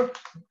or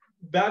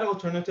bad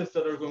alternatives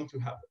that are going to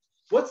happen.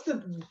 What's the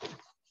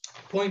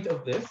point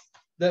of this?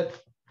 That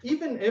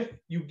even if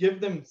you give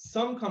them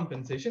some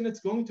compensation, it's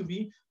going to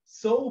be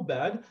so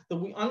bad that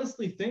we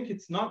honestly think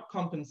it's not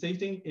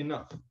compensating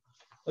enough.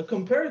 A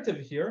comparative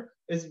here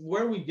is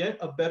where we get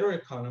a better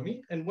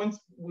economy. And once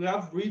we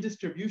have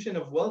redistribution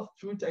of wealth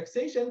through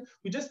taxation,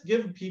 we just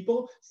give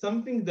people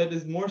something that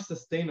is more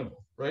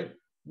sustainable, right?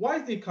 Why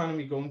is the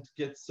economy going to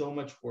get so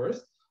much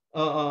worse?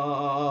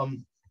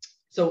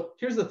 So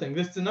here's the thing,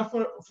 this is enough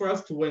for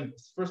us to win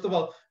this. First of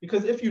all,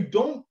 because if you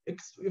don't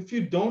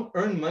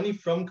earn money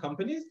from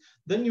companies,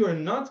 then you are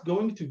not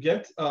going to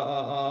get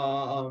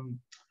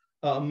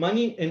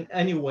money in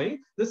any way.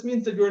 This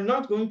means that you're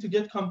not going to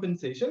get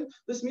compensation.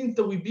 This means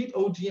that we beat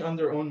OG on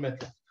their own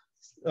metric.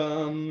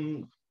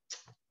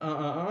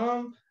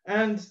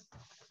 And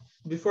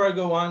before I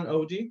go on,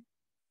 OG.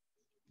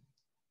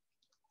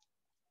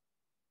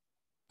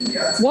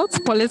 What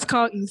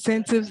political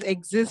incentives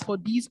exist for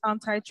these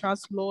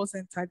antitrust laws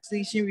and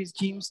taxation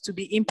regimes to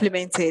be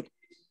implemented?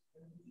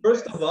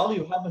 First of all,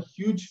 you have a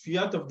huge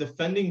fiat of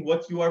defending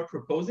what you are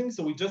proposing.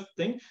 So we just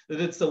think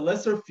that it's a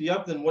lesser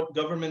fiat than what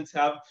governments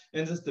have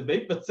in this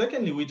debate. But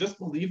secondly, we just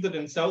believe that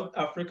in South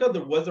Africa,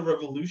 there was a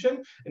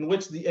revolution in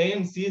which the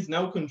ANC is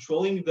now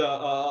controlling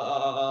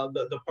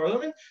the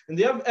parliament. And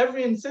they have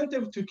every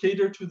incentive to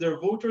cater to their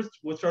voters,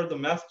 which are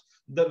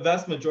the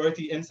vast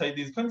majority inside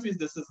these countries.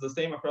 This is the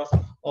same across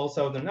all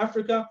Southern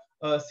Africa.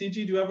 CG,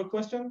 do you have a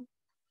question?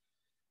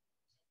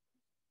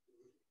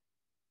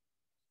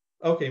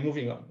 Okay,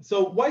 moving on.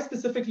 So why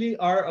specifically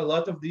are a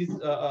lot of these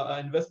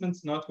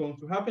investments not going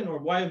to happen, or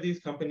why are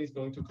these companies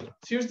going to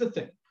collapse? Here's the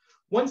thing.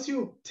 Once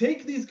you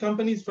take these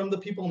companies from the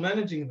people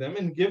managing them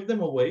and give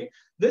them away,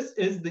 this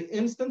is the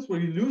instance where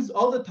you lose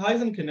all the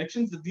ties and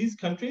connections that these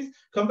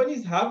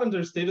companies have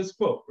under status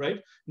quo,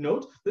 right?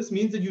 Note, this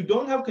means that you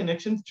don't have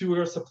connections to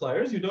your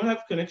suppliers, you don't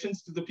have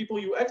connections to the people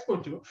you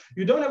export to,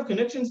 you don't have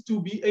connections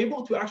to be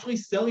able to actually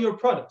sell your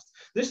products.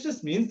 This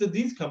just means that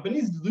these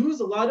companies lose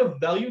a lot of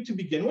value to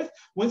begin with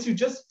once you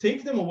just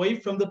take them away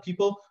from the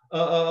people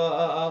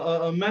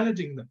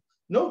managing them.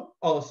 Note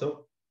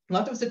also, a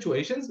lot of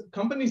situations,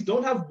 companies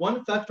don't have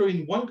one factory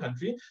in one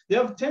country. They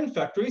have 10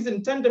 factories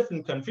in 10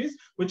 different countries,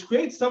 which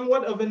creates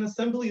somewhat of an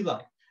assembly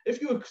line. If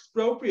you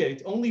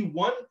expropriate only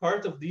one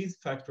part of these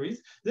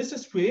factories, this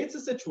just creates a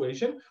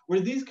situation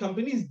where these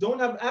companies don't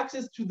have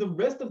access to the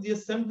rest of the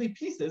assembly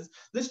pieces.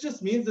 This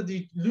just means that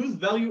they lose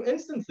value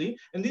instantly,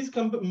 and these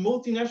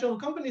multinational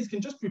companies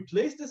can just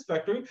replace this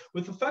factory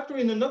with a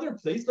factory in another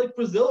place like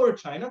Brazil or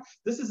China.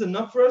 This is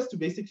enough for us to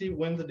basically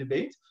win the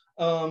debate.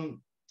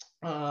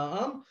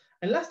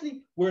 And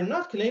lastly, we're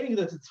not claiming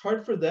that it's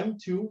hard for them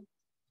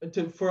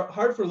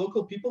hard for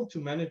local people to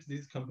manage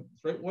these companies,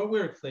 right? What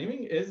we're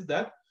claiming is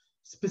that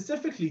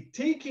specifically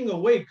taking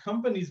away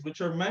companies which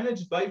are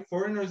managed by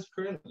foreigners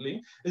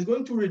currently is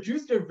going to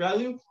reduce their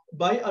value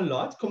by a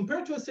lot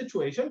compared to a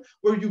situation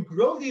where you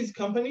grow these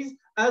companies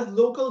as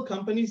local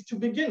companies to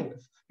begin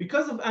with.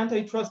 Because of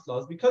antitrust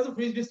laws, because of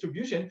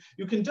redistribution,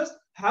 you can just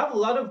have a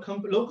lot of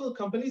local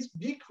companies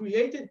be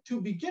created to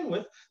begin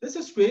with. This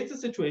just creates a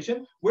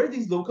situation where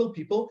these local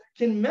people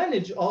can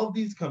manage all of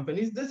these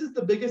companies. This is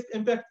the biggest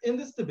impact in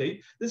this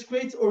debate. This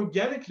creates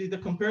organically the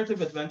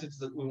comparative advantage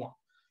that we want.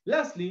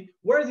 Lastly,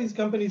 where are these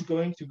companies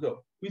going to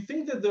go? We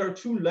think that there are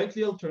two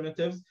likely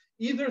alternatives.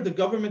 Either the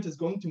government is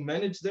going to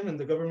manage them, and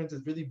the government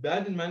is really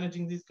bad in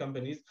managing these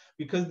companies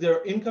because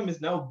their income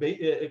is now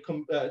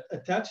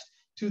attached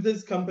to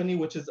this company,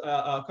 which is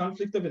a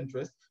conflict of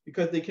interest,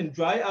 because they can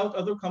dry out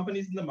other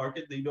companies in the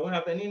market. They don't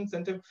have any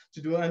incentive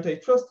to do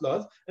antitrust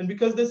laws, and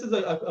because this is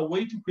a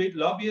way to create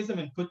lobbyism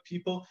and put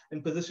people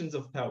in positions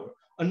of power.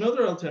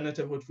 Another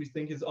alternative, which we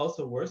think is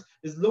also worse,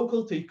 is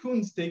local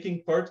tycoons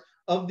taking part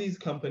of these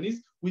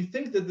companies. We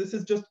think that this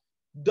is just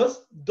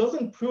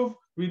doesn't prove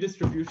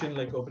redistribution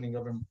like opening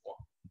government law.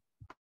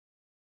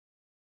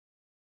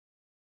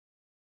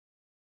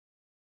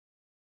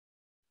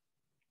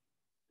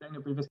 Thank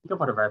the previous speaker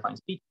for the very fine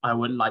speech. I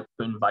would like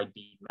to invite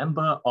the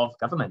member of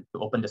government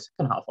to open the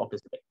second half of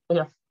this debate. So,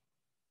 yeah.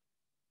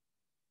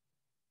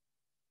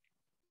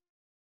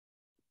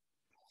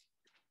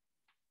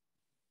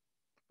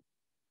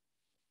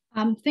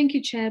 Thank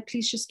you, Chair.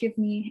 Please just give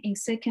me a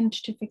second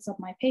to fix up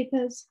my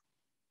papers.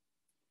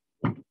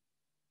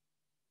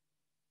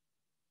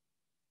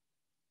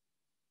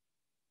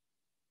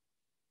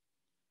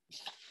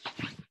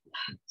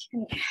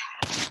 Okay.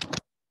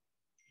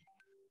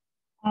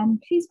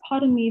 Please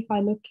pardon me if I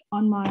look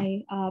on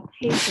my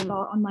page a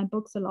lot, on my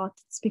books a lot.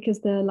 It's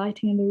because the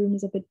lighting in the room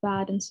is a bit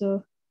bad, and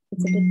so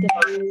it's a bit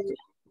difficult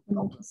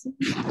emergency.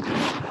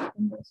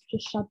 And let's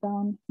just shut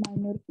down my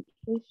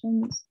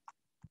notifications.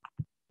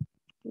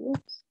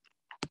 Oops.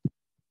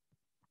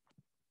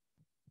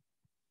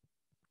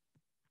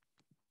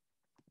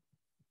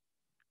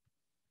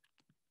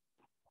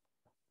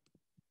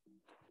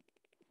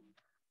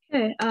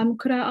 Okay,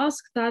 could I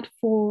ask that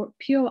for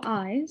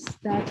POIs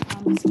that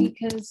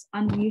speakers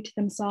unmute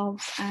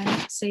themselves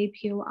and say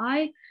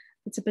POI?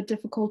 It's a bit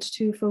difficult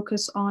to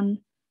focus on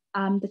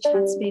the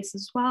chat space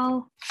as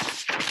well.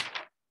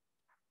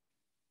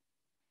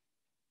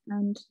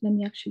 And let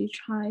me actually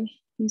try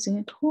using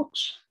a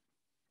torch.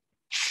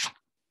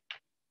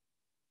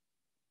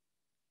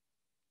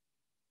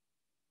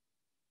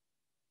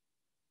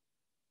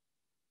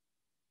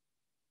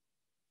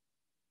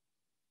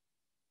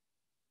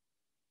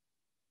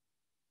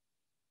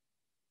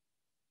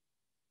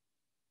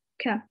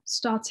 Okay,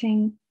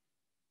 starting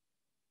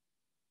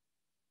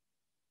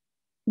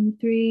in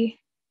 3,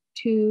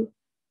 2,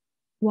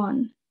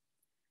 1.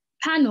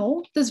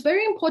 Panel, there's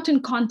very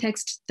important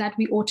context that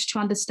we ought to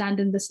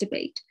understand in this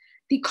debate.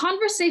 The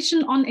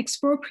conversation on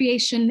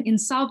expropriation in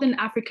Southern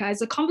Africa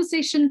is a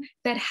conversation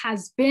that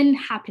has been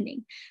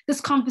happening.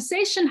 This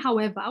conversation,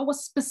 however,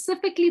 was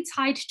specifically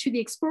tied to the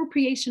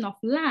expropriation of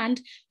land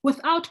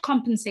without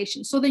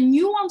compensation. So the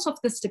nuance of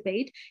this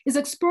debate is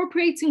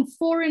expropriating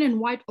foreign and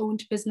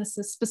white-owned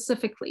businesses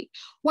specifically.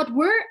 What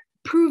we're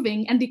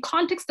proving and the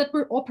context that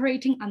we're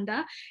operating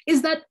under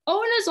is that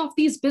owners of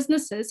these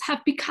businesses have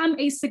become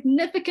a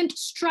significant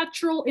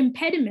structural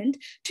impediment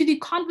to the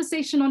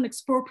conversation on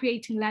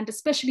expropriating land,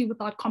 especially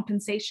without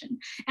compensation.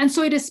 And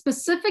so it is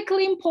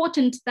specifically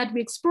important that we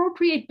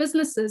expropriate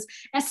businesses,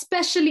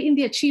 especially in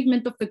the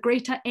achievement of the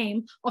greater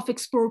aim of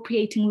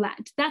expropriating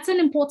land. That's an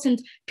important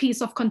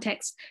piece of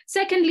context.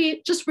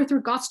 Secondly, just with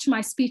regards to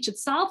my speech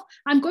itself,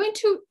 I'm going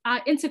to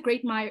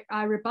integrate my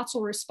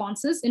rebuttal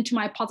responses into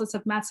my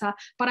positive matter,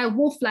 but I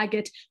will flag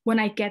it when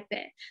I get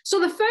there. So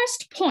the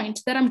first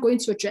point that I'm going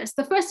to address,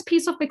 the first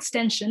piece of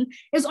extension,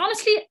 is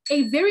honestly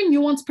a very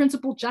nuanced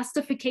principle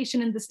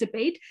justification in this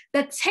debate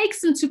that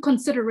takes into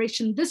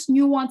consideration this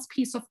nuanced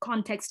piece of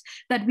context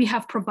that we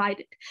have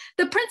provided.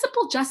 The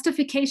principle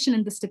justification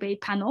in this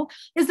debate panel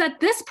is that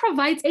this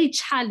provides a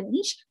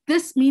challenge,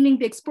 this meaning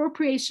the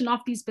expropriation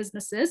of these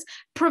businesses,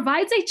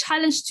 provides a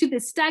challenge to the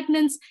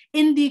stagnance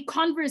in the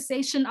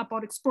conversation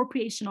about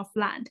expropriation of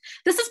land.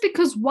 This is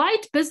because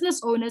white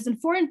business owners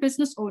and foreign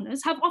business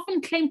owners have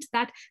often claimed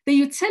that the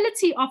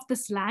utility of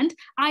this land,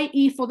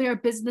 i.e. for their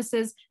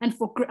businesses and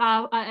for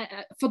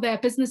their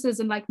businesses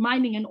and like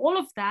mining and all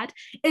of that,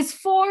 is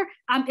far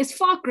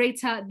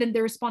greater than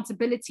their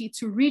responsibility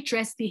to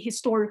redress the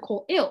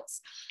historical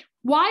ills.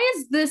 Why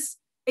is this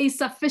a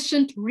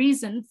sufficient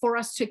reason for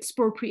us to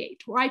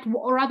expropriate, right?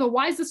 Or rather,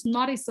 why is this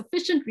not a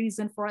sufficient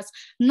reason for us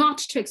not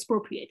to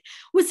expropriate?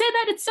 We say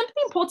that it's simply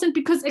important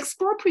because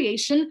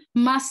expropriation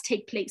must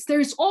take place. There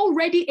is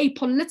already a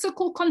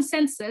political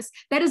consensus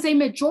that is a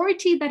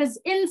majority that is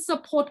in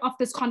support of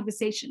this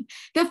conversation.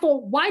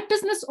 Therefore, white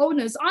business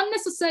owners aren't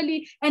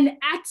necessarily an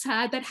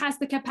actor that has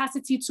the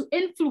capacity to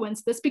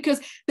influence this, because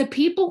the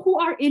people who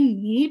are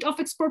in need of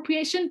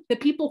expropriation, the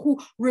people who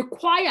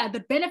require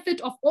the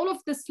benefit of all of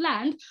this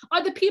land,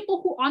 are the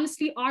people who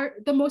honestly are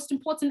the most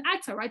important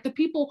actor, right? The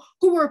people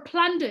who were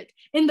plundered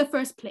in the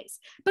first place.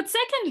 But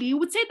secondly, you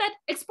would say that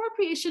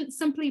expropriation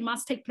simply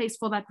must take place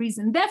for that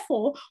reason.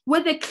 Therefore,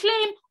 where the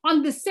claim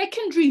on the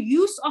secondary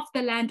use of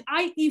the land,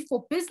 i.e.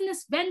 for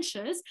business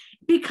ventures,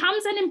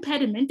 becomes an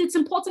impediment, it's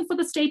important for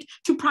the state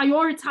to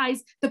prioritize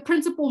the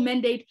principal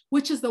mandate,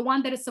 which is the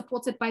one that is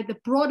supported by the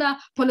broader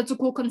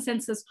political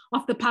consensus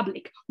of the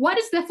public. What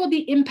is therefore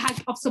the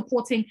impact of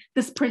supporting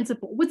this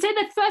principle? We'd say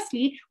that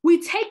firstly,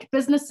 we take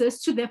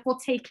businesses to therefore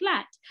take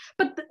land.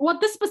 But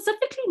what this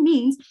specifically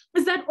means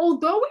is that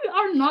although we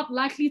are not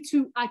likely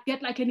to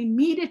get like an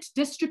immediate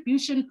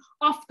distribution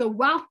of the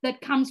wealth that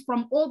comes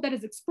from all that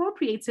is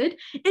expropriated,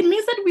 it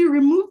means that we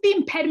remove the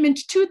impediment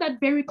to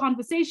that very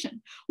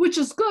conversation, which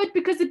is good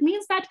because it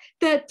means that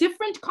the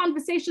different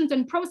conversations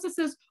and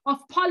processes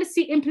of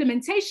policy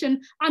implementation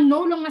are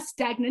no longer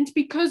stagnant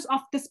because of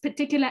this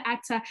particular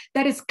actor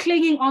that is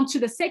clinging onto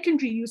the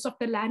secondary use of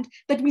the land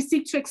that we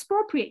seek to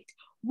expropriate.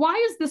 Why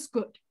is this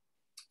good?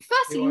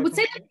 Firstly, we would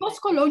say that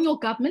post-colonial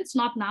governments,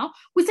 not now,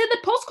 we say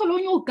that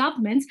post-colonial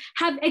governments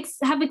have an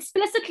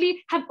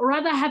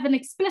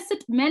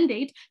explicit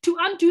mandate to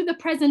undo the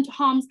present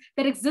harms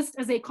that exist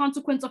as a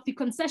consequence of the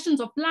concessions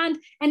of land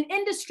and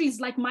industries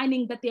like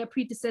mining that their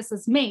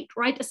predecessors made,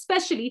 right?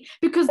 Especially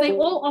because they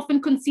all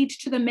often concede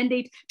to the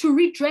mandate to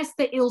redress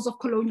the ills of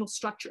colonial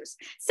structures.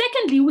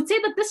 Secondly, we would say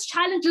that this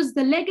challenges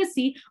the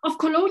legacy of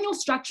colonial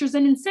structures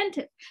and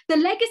incentive. The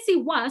legacy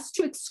was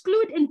to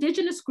exclude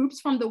indigenous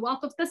groups from the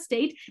wealth of the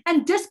state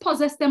and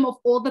dispossess them of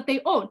all that they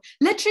own,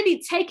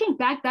 literally taking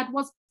back that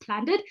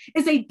planned it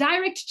is a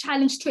direct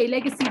challenge to a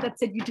legacy that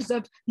said you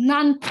deserved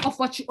none of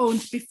what you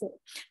owned before.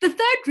 The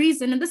third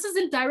reason, and this is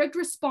in direct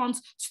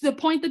response to the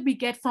point that we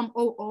get from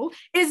OO,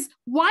 is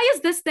why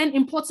is this then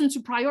important to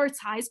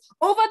prioritize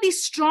over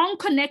these strong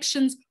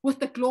connections with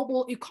the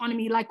global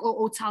economy like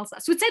OO tells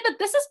us? We'd say that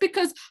this is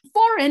because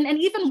foreign and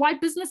even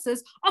white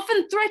businesses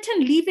often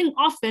threaten leaving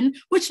often,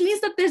 which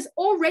means that there's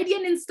already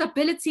an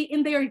instability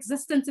in their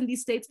existence in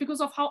these states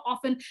because of how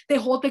often they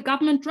hold the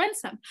government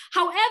ransom.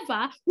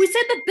 However, we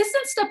said that this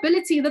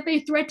instability that they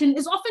threaten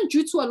is often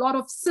due to a lot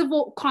of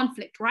civil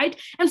conflict, right?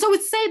 And so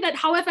we'd say that,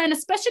 however, and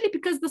especially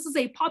because this is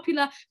a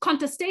popular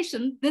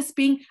contestation, this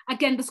being,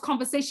 again, this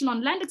conversation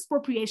on land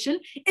expropriation,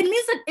 it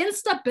means that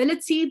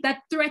instability that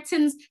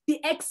threatens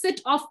the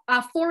exit of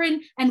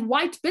foreign and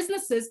white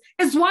businesses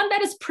is one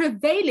that is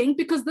prevailing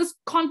because this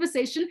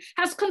conversation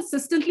has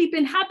consistently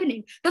been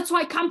happening. That's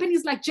why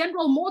companies like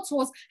General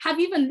Motors have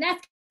even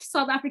left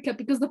South Africa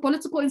because the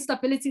political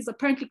instability is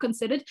apparently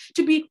considered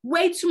to be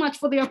way too much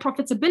for their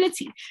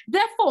profitability.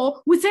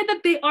 Therefore, we say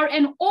that they are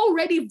an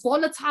already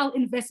volatile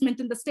investment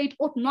and the state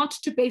ought not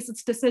to base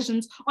its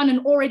decisions on an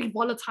already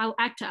volatile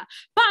actor.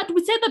 But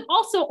we say that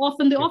also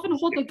often, they often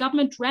hold the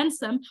government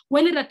ransom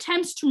when it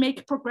attempts to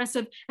make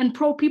progressive and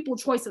pro-people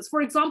choices.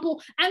 For example,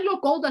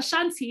 Anglo Gold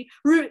Ashanti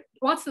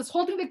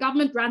holding the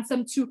government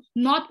ransom to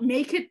not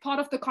make it part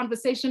of the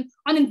conversation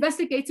on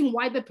investigating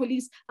why the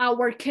police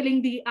were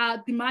killing the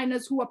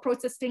miners who were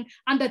protesting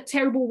under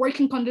terrible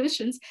working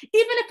conditions,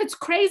 even if it's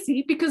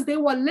crazy because they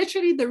were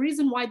literally the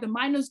reason why the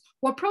miners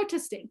were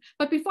protesting.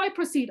 But before I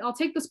proceed, I'll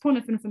take this point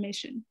of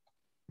information.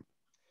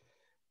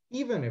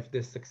 Even if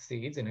this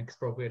succeeds in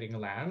expropriating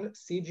land,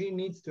 CG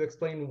needs to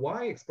explain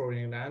why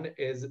expropriating land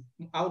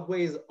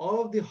outweighs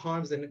all of the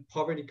harms and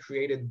poverty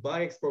created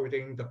by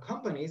expropriating the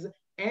companies,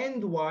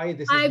 and why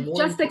this is I've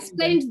just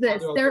explained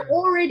this. They're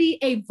already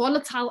a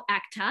volatile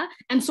actor,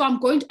 and so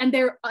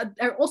they're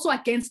also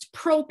against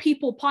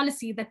pro-people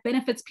policy that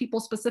benefits people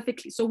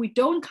specifically. So we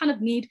don't kind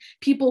of need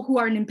people who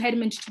are an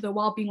impediment to the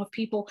well-being of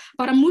people.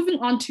 But I'm moving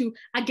on to,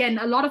 again,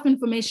 a lot of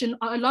information,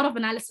 a lot of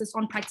analysis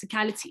on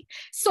practicality.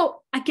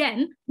 So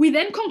again, we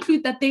then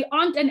conclude that they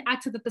aren't an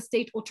actor that the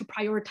state ought to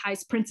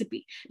prioritize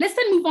principally. Let's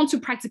then move on to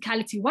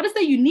practicality. What is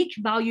the unique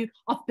value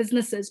of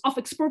businesses, of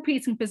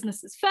expropriating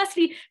businesses?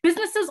 Firstly,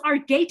 businesses are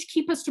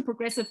gatekeepers to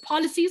progressive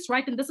policies,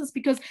 right? And this is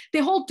because they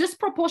hold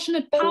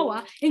disproportionate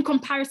power in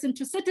comparison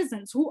to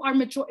citizens who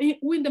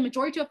in the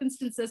majority of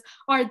instances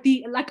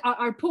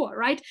are poor,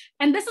 right?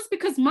 And this is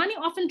because money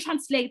often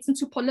translates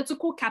into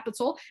political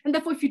capital, and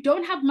therefore if you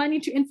don't have money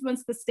to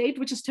influence the state,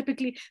 which is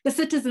typically the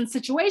citizen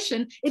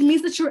situation, it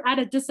means that you're at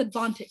a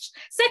disadvantage.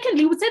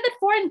 Secondly, we would say that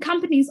foreign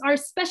companies are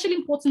especially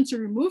important to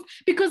remove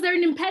because they're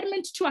an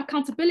impediment to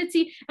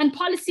accountability and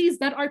policies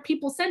that are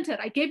people-centered.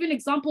 I gave you an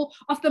example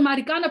of the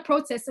Marikana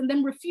protests and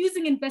then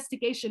refusing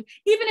investigation,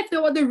 even if they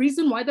were the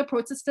reason why the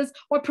protesters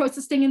were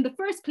protesting in the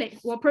first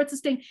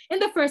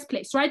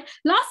place, right?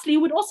 Lastly,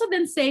 would also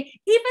then say,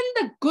 even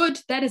the good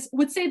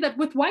would say that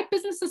with white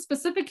businesses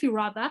specifically,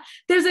 rather,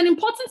 there's an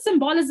important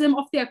symbolism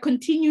of their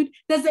continued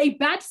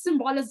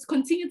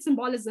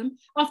symbolism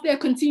of their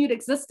continued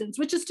existence,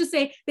 which is to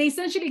say they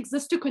essentially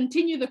exist to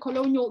continue the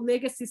colonial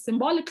legacy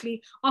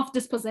symbolically of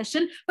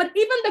dispossession. But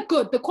even the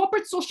good, the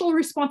corporate social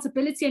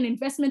responsibility and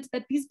investment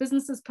that these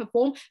businesses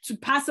perform to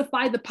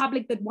pacify the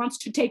public that wants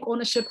to take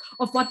ownership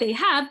of what they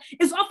have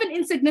is often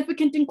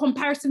insignificant in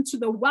comparison to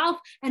the wealth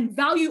and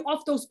value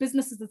of those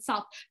businesses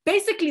itself.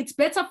 Basically, it's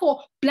better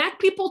for Black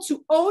people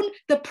to own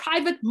the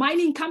private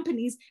mining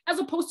companies as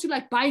opposed to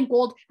like buying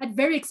gold at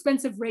very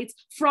expensive rates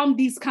from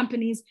these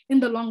companies in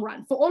the long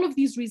run. For all of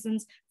these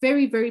reasons,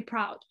 very, very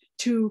proud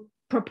to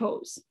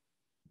propose.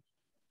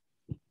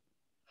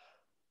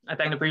 I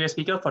thank the previous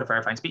speaker for the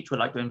very fine speech. Would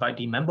like to invite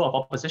the member of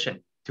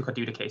opposition to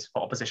continue the case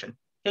for opposition.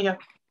 Yeah.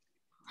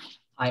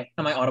 Hi,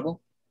 am I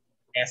audible?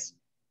 Yes.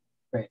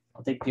 Great,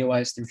 I'll take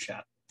POIs through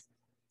chat.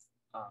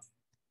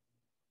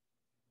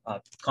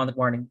 Content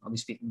warning, I'll be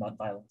speaking about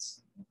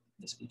violence in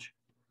this speech.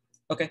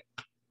 Okay,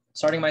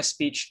 starting my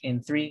speech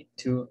in 3,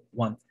 2,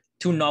 1.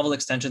 2 novel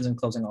extensions in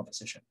closing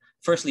opposition.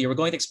 Firstly, we're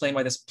going to explain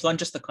why this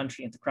plunges the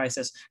country into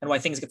crisis and why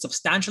things get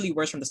substantially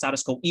worse from the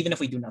status quo, even if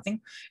we do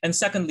nothing. And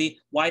secondly,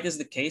 why it is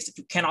the case that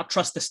you cannot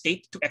trust the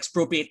state to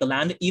expropriate the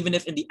land, even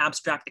if in the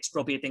abstract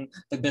expropriating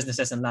the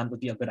businesses and land would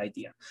be a good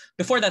idea.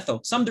 Before that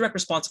though, some direct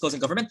response to closing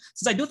government,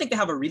 since I do think they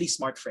have a really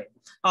smart frame.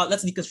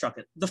 Let's deconstruct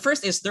it. The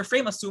first is their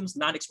frame assumes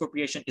land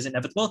expropriation is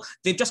inevitable.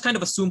 They've just kind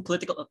of assumed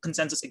political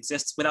consensus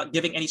exists without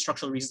giving any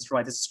structural reasons for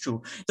why this is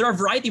true. There are a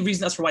variety of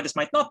reasons as for why this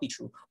might not be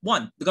true.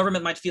 1, the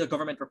government might feel a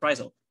government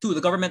reprisal. 2,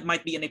 the government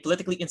might be in a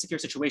politically insecure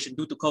situation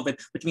due to COVID,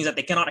 which means that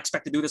they cannot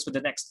expect to do this for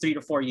the next 3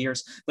 to 4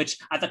 years, which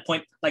at that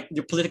point, like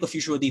your political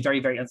future would be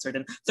very, very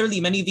uncertain. Thirdly,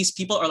 many of these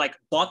people are like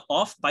bought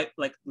off by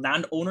like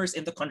landowners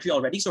in the country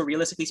already. So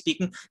realistically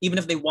speaking, even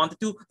if they wanted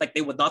to, like they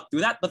would not do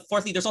that. But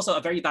fourthly, there's also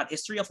a very bad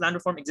history of land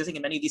reform existing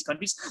in many of these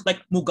countries.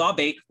 Like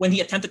Mugabe, when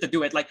he attempted to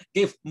do it, like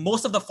gave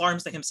most of the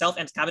farms to himself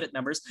and cabinet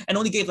members and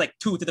only gave like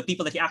 2 to the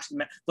people that he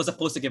actually was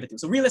supposed to give it to.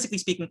 So realistically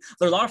speaking,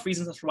 there are a lot of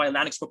reasons as to why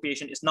land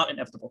expropriation is not not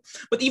inevitable.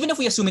 But even if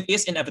we assume it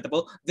is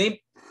inevitable,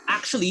 they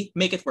actually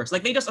make it worse.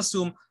 Like they just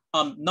assume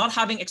not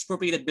having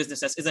expropriated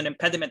businesses is an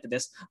impediment to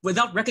this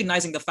without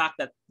recognizing the fact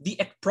that the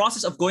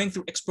process of going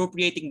through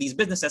expropriating these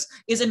businesses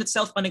is in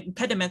itself an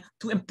impediment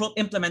to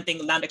implementing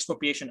land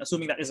expropriation,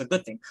 assuming that is a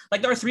good thing.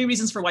 Like there are three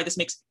reasons for why this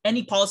makes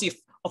any policy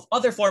of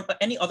other form,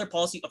 any other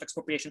policy of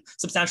expropriation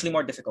substantially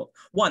more difficult.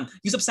 One,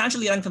 you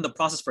substantially lengthen the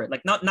process for it.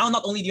 Like now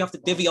not only do you have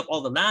to divvy up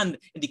all the land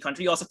in the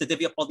country, you also have to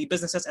divvy up all the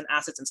businesses and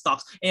assets and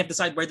stocks, and you have to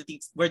decide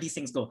where these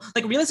things go.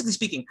 Like realistically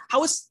speaking,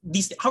 how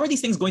are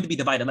these things going to be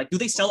divided? Like do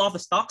they sell off the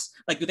stocks?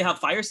 Like do they have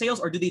fire sales,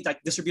 or do they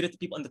like distribute it to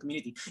people in the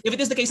community? If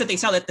it is the case that they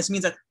sell it, this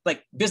means that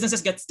like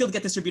businesses still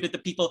get distributed to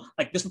people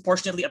like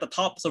disproportionately at the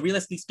top. So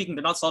realistically speaking,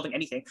 they're not solving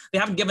anything. They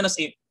haven't given us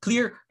a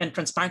clear and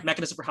transparent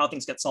mechanism for how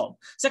things get solved.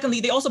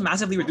 Secondly, they also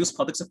massively reduce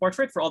public support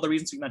for it for all the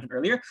reasons we mentioned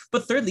earlier.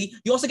 But thirdly,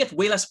 you also get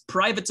way less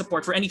private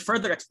support for any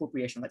further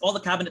expropriation. Like all the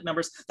cabinet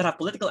members that have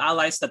political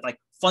allies that like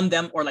fund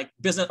them or like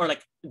business or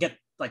like get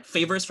like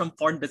favors from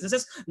foreign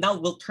businesses now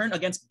will turn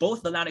against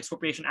both the Land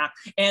Expropriation Act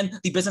and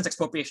the Business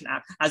Expropriation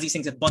Act as these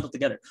things get bundled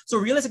together. So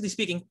realistically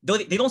speaking,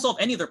 they don't solve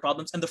any of their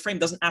problems, and the frame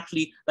doesn't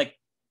actually like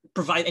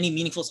provide any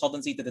meaningful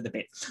solvency to the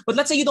debate. But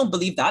let's say you don't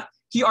believe that.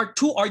 Here are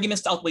two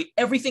arguments to outweigh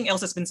everything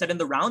else that's been said in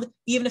the round,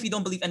 even if you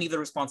don't believe any of the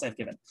response I've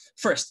given.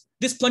 First,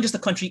 this plunges the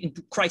country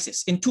into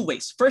crisis in two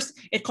ways. First,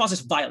 it causes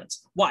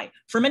violence. Why?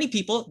 For many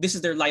people, this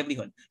is their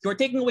livelihood. You're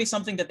taking away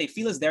something that they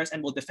feel is theirs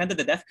and will defend to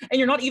the death, and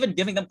you're not even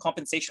giving them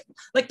compensation.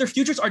 Like their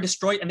futures are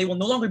destroyed and they will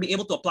no longer be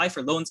able to apply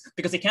for loans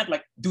because they can't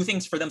like do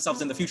things for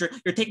themselves in the future.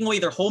 You're taking away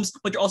their homes,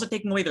 but you're also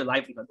taking away their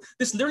livelihood.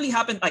 This literally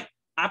happened like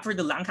after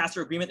the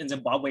Lancaster Agreement in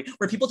Zimbabwe,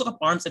 where people took up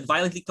arms and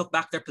violently took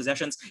back their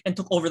possessions and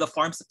took over the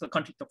farms that the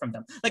country took from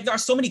them. Like there are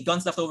so many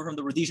guns left over from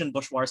the Rhodesian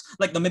Bush Wars,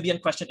 like the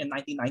Namibian question in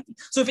 1990.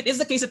 So if it is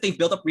the case that they've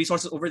built up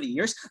resources over the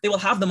years, they will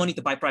have the money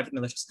to buy private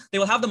militias. They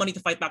will have the money to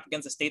fight back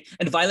against the state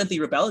and violently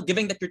rebel,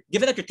 given that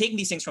you're taking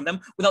these things from them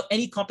without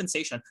any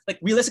compensation. Like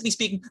realistically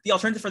speaking, the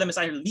alternative for them is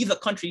either leave the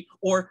country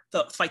or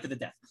to fight to the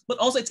death. But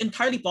also it's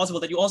entirely plausible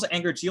that you also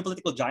anger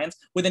geopolitical giants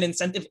with an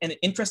incentive and an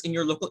interest in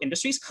your local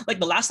industries. Like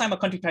the last time a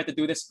country tried to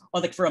do this,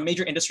 or like for a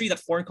major industry that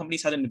foreign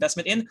companies had an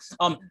investment in,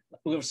 it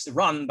was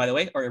Iran, by the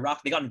way, or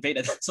Iraq, they got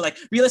invaded. So like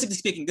realistically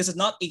speaking, this is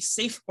not a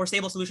safe or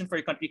stable solution for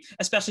your country,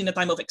 especially in a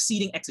time of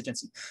exceeding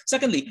exigency.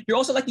 Secondly, you're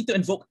also likely to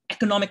invoke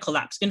economic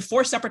collapse in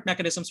four separate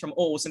mechanisms from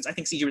OO, since I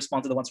think CG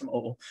responded to the ones from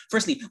OO.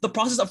 Firstly, the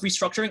process of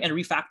restructuring and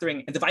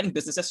refactoring and dividing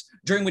businesses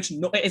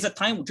is a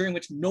time during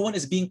which no one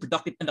is being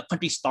productive and the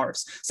country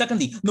starves.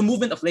 Secondly, the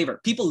movement of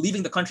labor, people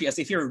leaving the country as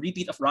they fear a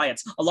repeat of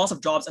riots, a loss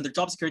of jobs, and their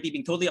job security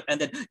being totally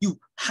upended. You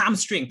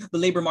hamstring the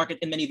labor market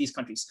in many of these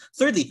countries.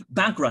 Thirdly,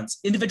 bank runs,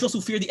 individuals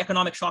who fear the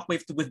economic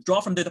shockwave to withdraw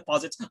from their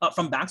deposits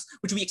from banks,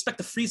 which we expect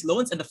to freeze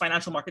loans and the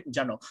financial market in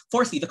general.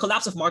 Fourthly, the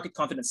collapse of market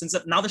confidence, since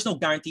now there's no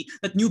guarantee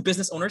that new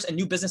business owners and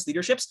new business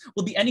leaderships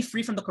will be any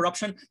free from the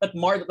corruption that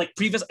marred like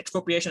previous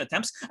expropriation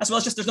attempts, as well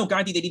as just there's no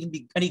guarantee they'd even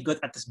be any good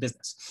at this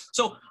business.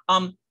 So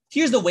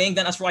here's the weighing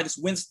then as for why this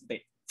wins the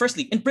debate.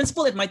 Firstly, in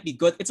principle, it might be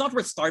good. It's not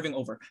worth starving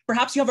over.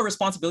 Perhaps you have a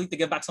responsibility to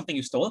give back something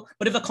you stole,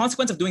 but if the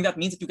consequence of doing that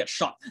means that you get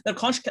shot, a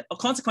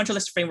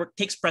consequentialist framework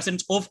takes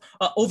precedence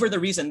over the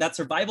reason that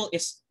survival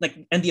is like,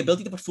 and the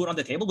ability to put food on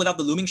the table without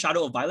the looming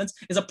shadow of violence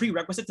is a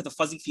prerequisite to the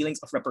fuzzy feelings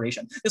of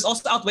reparation. This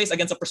also outweighs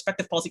against the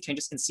prospective policy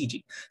changes in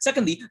CG.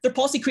 Secondly, their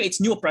policy creates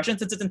new oppression,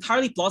 since it's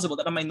entirely plausible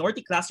that a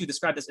minority class you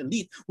described as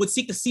elite would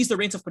seek to seize the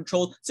reins of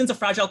control, since a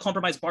fragile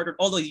compromise bartered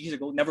all those years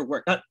ago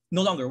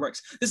no longer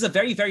works. This is a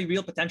very, very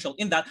real potential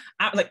in that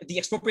like the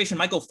expropriation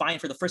might go fine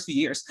for the first few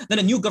years, then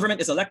a new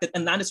government is elected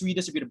and land is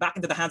redistributed back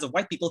into the hands of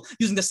white people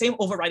using the same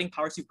overriding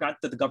powers you've granted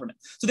to the government.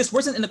 So this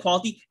worsens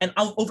inequality and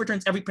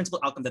overturns every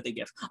principled outcome that they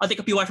give. I'll take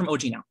a PY from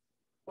OG now.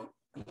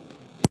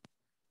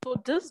 So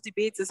this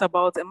debate is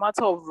about a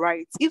matter of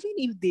rights. Even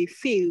if they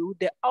fail,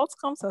 the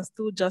outcomes are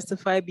still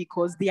justified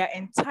because they are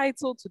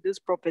entitled to this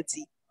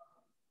property.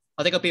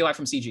 I'll take a PY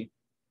from CG.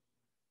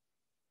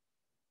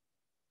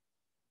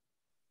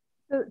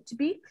 So to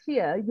be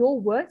clear, your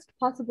worst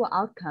possible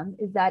outcome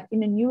is that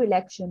in a new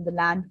election, the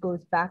land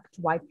goes back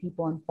to white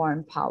people and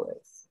foreign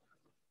powers.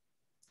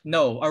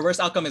 No, our worst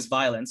outcome is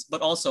violence,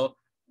 but also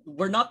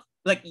we're not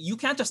like, you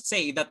can't just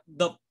say that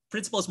the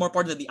principle is more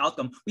important than the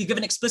outcome. We've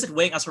given explicit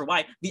weighing as for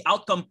why the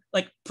outcome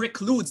like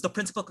precludes the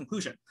principal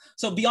conclusion.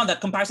 So beyond that,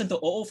 comparison to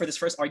OO for this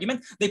first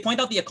argument, they point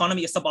out the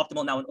economy is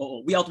suboptimal now in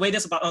OO. We outweigh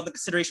this on the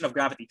consideration of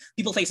gravity.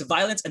 People face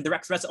violence and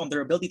direct threats on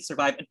their ability to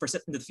survive and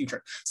persist into the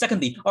future.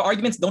 Secondly, our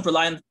arguments don't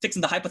rely on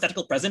fixing the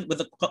hypothetical present with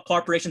the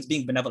corporations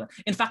being benevolent.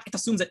 In fact, it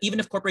assumes that even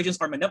if corporations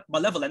are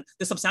malevolent,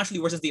 this substantially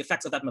worsens the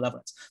effects of that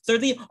malevolence.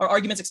 Thirdly, our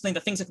arguments explain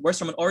that things get worse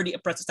from an already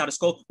oppressive status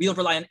quo. We don't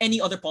rely on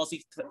any other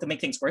policy to make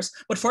things worse.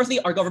 But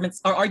fourthly, our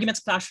arguments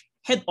clash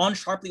head on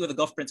sharply with the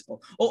Gov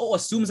principle. OO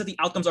assumes that the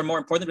outcomes are more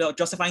important without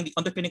justifying the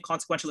underpinning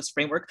consequentialist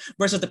framework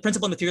versus the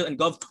principle material in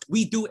Gov.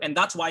 We do, and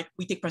that's why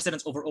we take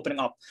precedence over opening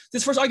up.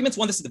 This first argument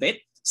won this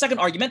debate. Second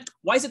argument,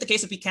 why is it the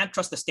case that we can't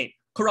trust the state?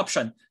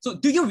 Corruption. So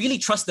do you really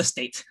trust the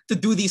state to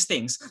do these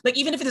things? Like,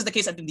 even if it is the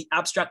case that in the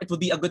abstract, it would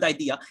be a good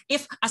idea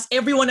if, as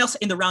everyone else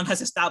in the round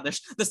has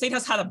established, the state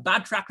has had a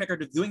bad track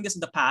record of doing this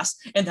in the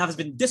past and has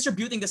been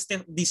distributing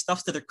these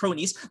stuffs to their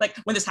cronies. Like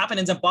when this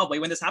happened in Zimbabwe,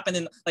 when this happened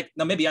in like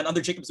Namibia and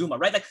under Jacob Zuma,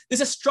 right? Like this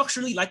is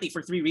structurally likely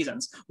for three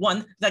reasons.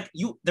 One, that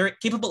they're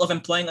capable of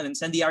employing an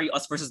incendiary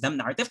us versus them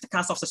narrative to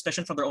cast off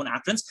suspicion from their own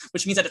actions,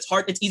 which means that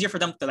it's easier for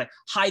them to like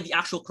hide the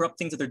actual corrupt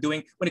things that they're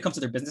doing when it comes to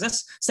their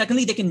businesses.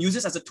 Secondly, they can use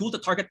this as a tool to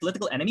target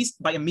political enemies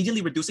by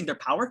immediately reducing their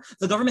power.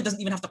 The government doesn't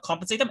even have to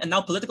compensate them, and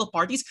now political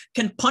parties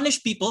can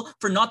punish people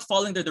for not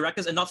following their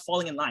directives and not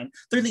falling in line.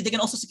 Thirdly, they can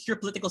also secure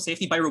political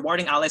safety by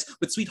rewarding allies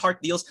with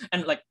sweetheart deals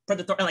and like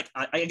predatory and like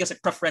I guess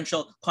like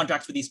preferential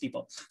contracts with these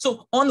people.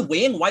 So on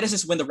weighing, why does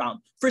this win the round?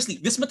 Firstly,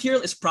 this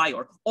material is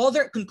prior. All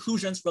their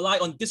conclusions rely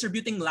on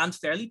distributing land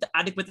fairly to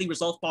adequately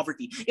resolve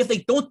poverty. If they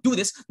don't do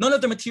this, none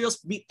of the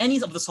materials meet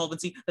any of the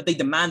solvency that they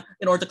demand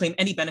in order to claim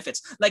any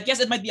benefits. Like, yes,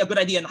 it might be a good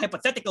idea and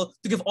hypothetical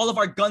to give all of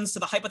our guns to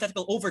the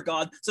hypothetical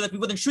overgod so that we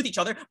wouldn't shoot each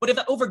other. But if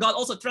that overgod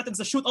also threatens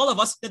to shoot all of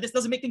us, then this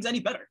doesn't make things any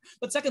better.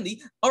 But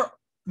secondly, our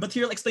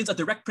material explains a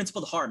direct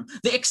principled harm.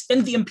 They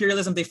extend the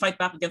imperialism they fight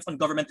back against on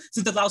government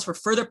since it allows for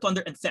further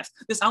plunder and theft.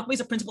 This outweighs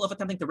the principle of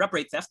attempting to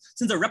reparate theft,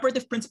 since the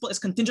reparative principle is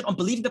contingent on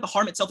believing that the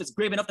harm itself is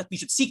grave enough that we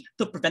should seek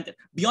to prevent it.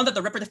 Beyond that,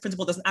 the reparative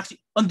principle doesn't actually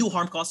undo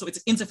harm caused, so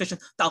it's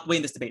insufficient to outweigh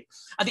in this debate.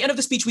 At the end of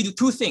the speech, we do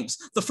two things.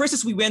 The first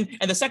is we win,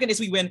 and the second is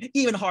we win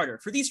even harder.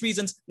 For these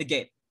reasons,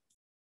 negate.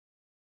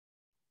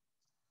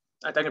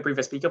 I thank the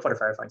previous speaker for the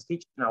clarifying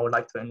speech, and I would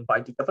like to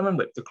invite the government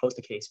whip to close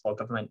the case for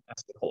government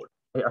as a whole.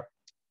 Here.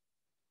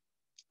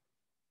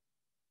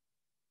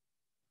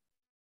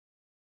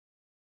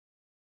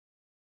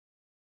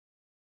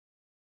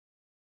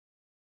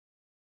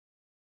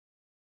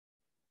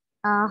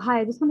 Hi,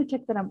 I just want to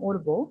check that I'm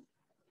audible.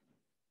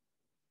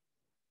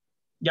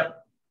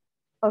 Yep.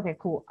 Okay,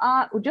 cool.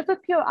 Just with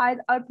POIs,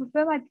 I would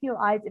prefer my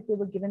POIs if they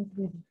were given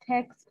through the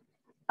text,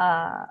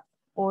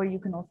 or you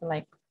can also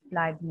like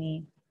flag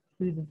me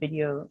through the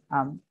video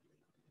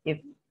if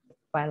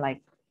by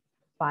like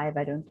 5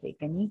 I don't take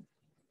any.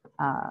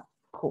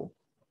 Cool.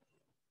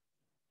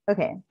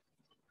 Okay.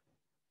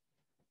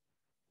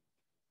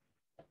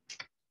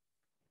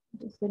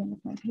 Just setting up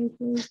my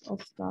papers. I'll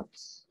start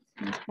as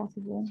soon as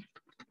possible.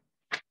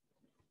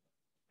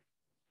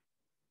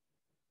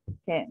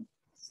 Okay,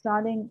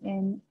 starting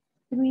in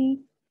 3,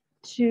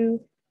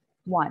 2,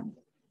 1.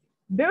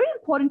 Very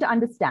important to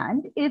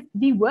understand is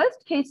the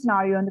worst case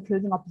scenario in the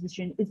closing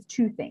opposition is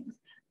two things.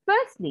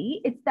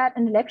 Firstly, it's that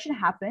an election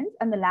happens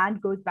and the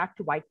land goes back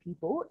to white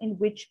people, in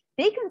which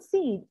they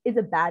concede is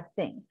a bad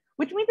thing,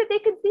 which means that they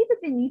concede that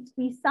there needs to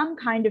be some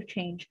kind of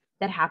change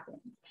that happens.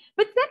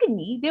 But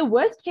secondly, their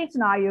worst case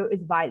scenario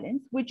is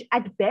violence, which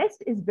at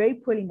best is very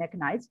poorly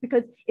mechanized,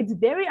 because it's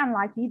very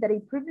unlikely that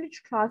a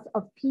privileged class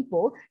of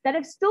people that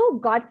have still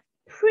got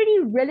pretty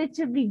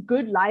relatively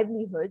good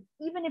livelihoods,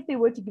 even if they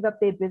were to give up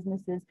their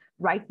businesses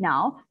right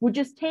now, would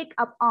just take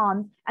up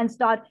arms and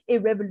start a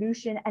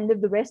revolution and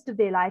live the rest of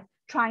their life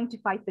trying to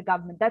fight the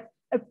government. That's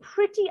a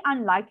pretty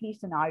unlikely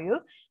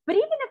scenario. But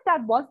even if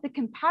that was the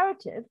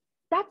comparative,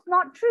 that's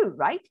not true,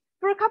 right?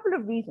 For a couple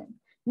of reasons.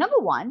 Number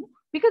one,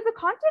 because the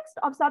context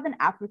of Southern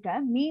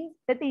Africa means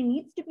that there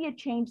needs to be a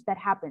change that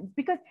happens,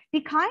 because the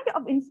kind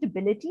of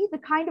instability, the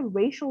kind of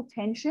racial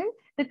tension,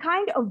 the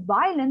kind of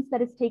violence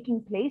that is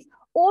taking place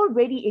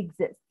already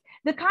exists.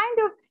 The kind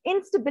of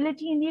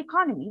instability in the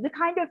economy, the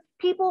kind of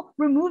people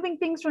removing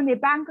things from their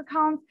bank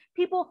accounts,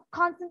 people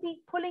constantly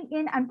pulling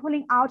in and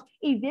pulling out,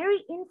 a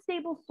very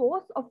unstable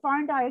source of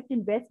foreign direct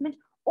investment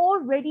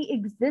already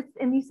exists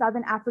in the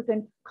Southern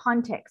African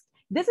context.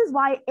 This is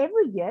why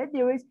every year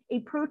there is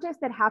a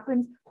protest that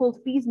happens called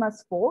Fees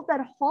Must Fall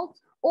that halts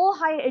all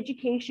higher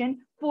education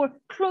for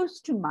close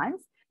to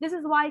months. This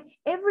is why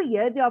every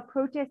year there are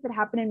protests that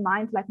happen in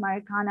mines like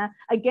Marikana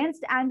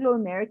against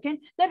Anglo-American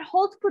that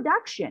halt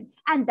production.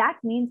 And that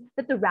means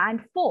that the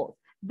rand falls.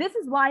 This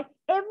is why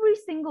every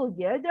single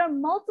year there are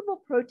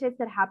multiple protests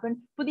that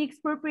happen for the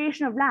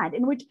expropriation of land,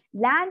 in which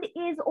land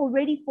is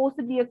already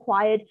forcibly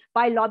acquired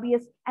by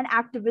lobbyists and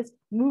activist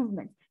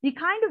movements. The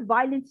kind of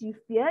violence you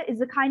fear is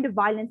the kind of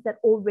violence that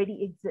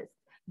already exists.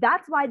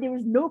 That's why there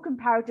is no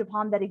comparative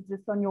harm that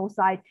exists on your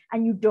side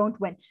and you don't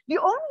win. The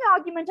only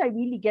argument I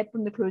really get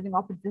from the closing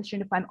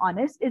opposition, if I'm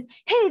honest, is,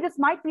 hey, this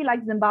might be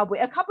like Zimbabwe.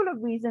 A couple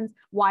of reasons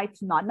why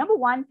it's not. Number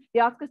one, they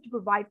ask us to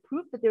provide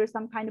proof that there is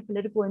some kind of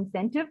political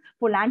incentive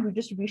for land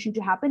redistribution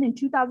to happen. In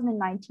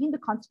 2019, the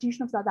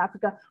Constitution of South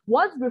Africa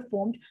was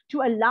reformed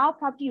to allow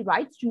property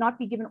rights to not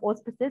be given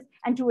auspices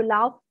and to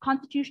allow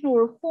constitutional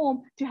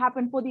reform to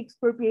happen for the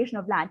expropriation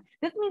of land.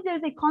 This means there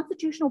is a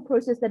constitutional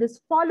process that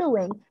is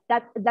following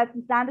that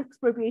land land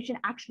expropriation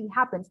actually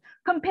happens,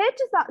 compared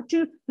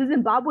to the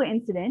Zimbabwe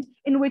incident,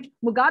 in which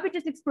Mugabe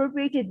just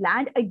expropriated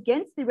land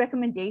against the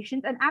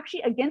recommendations and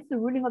actually against the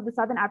ruling of the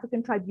Southern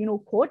African Tribunal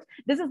Court.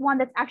 This is one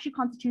that's actually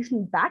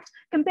constitutionally backed,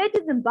 compared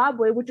to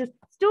Zimbabwe, which is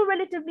still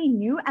relatively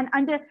new and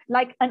under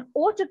like an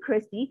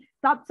autocracy.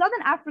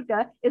 Southern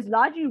Africa is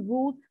largely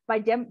ruled by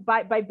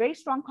very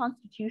strong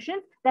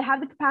constitutions that have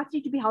the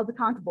capacity to be held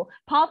accountable.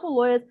 Powerful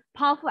lawyers,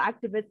 powerful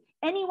activists,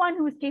 anyone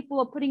who is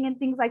capable of putting in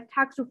things like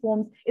tax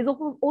reforms is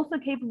also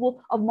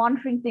capable of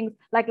monitoring things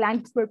like land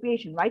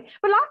expropriation, right?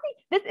 But lastly,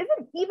 this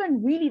isn't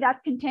even really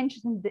that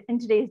contentious in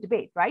today's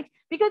debate, right?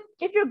 Because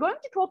if you're going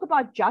to talk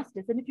about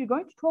justice and if you're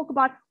going to talk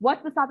about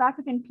what the South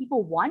African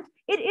people want,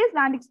 it is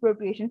land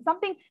expropriation,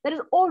 something that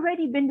has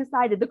already been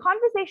decided. The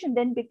conversation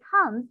then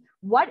becomes,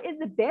 what is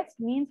the best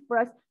means for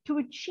us to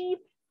achieve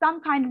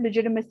some kind of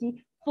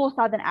legitimacy for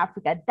Southern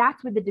Africa?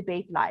 That's where the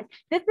debate lies.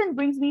 This then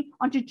brings me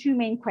onto two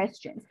main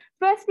questions.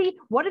 Firstly,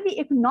 what are the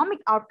economic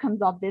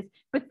outcomes of this?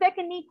 But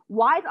secondly,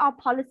 why is our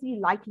policy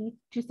likely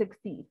to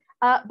succeed?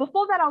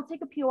 Before that, I'll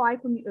take a POI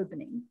from the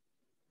opening.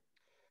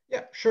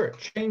 Yeah, sure.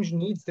 Change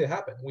needs to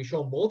happen. We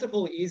show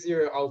multiple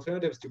easier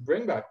alternatives to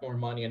bring back more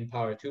money and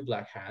power to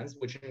Black hands,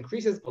 which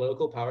increases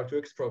political power to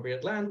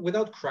expropriate land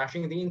without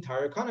crashing the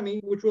entire economy,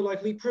 which will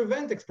likely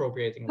prevent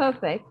expropriating land.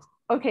 Perfect.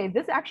 Okay,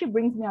 this actually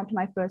brings me on to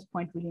my first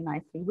point really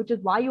nicely, which is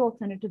why your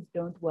alternatives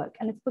don't work.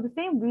 And it's for the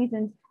same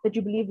reasons that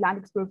you believe land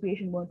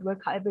expropriation won't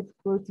work, however it's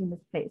grossly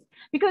misplaced.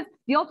 Because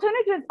the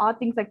alternatives are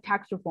things like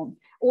tax reform,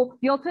 or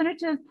the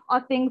alternatives are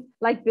things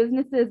like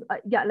businesses,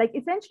 like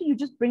essentially you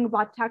just bring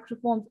about tax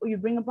reforms, or you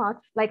bring about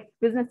like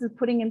businesses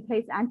putting in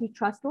place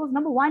antitrust laws.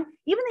 Number one,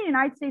 even the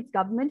United States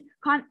government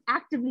can't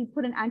actively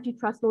put in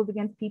antitrust laws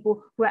against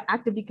people who are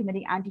actively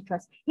committing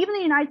antitrust. Even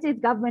the United States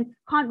government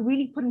can't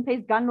really put in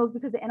place gun laws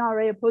because the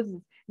NRA opposes.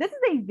 This is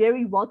a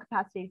very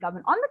well-capacitated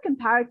government. On the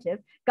comparative,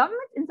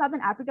 governments in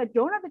Southern Africa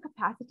don't have the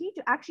capacity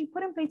to actually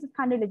put in place this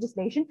kind of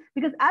legislation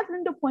because, as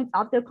Linda points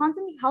out, they're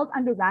constantly held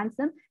under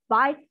ransom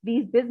by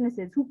these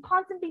businesses who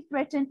constantly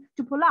threaten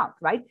to pull out,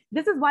 right?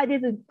 This is why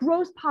there's a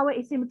gross power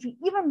asymmetry,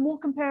 even more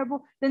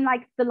comparable than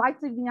like the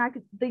likes of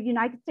the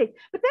United States.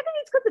 But secondly,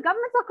 it's because the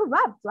governments are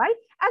corrupt, right?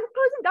 As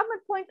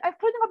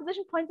closing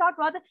opposition points out,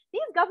 rather,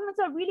 these governments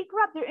are really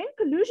corrupt. They're in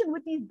collusion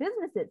with these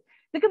businesses.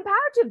 The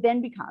comparative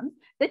then becomes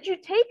that you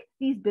take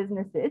these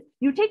businesses,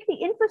 you take the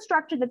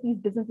infrastructure that these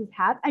businesses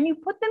have, and you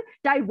put them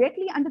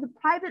directly under the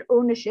private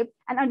ownership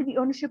and under the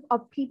ownership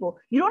of people.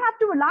 You don't have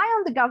to rely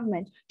on the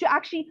government to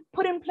actually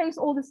put in place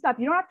all this stuff.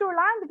 You don't have to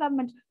rely on the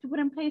government to put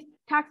in place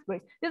tax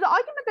breaks. There's an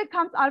argument that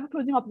comes out of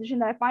closing opposition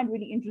that I find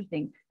really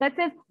interesting that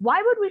says,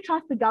 why would we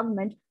trust the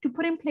government to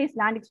put in place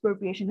land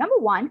expropriation? Number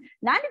one,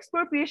 land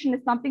expropriation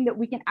is something that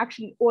we can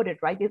actually audit,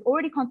 right? There's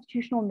already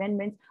constitutional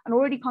amendments and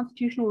already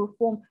constitutional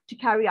reform to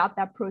carry out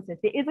that process.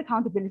 There is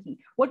accountability.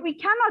 What we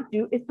cannot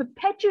do is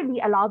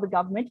perpetually allow the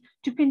government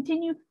to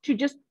continue to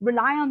just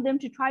rely on them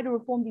to try to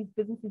reform these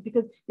businesses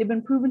because they've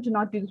been proven to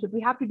not do this. What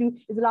we have to do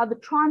is allow the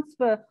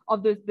transfer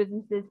of those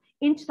businesses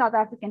into South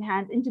African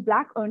hands, into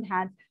Black-owned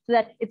hands, so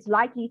that it's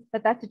likely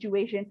that that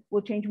situation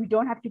will change. We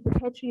don't have to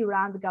perpetually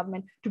rely on the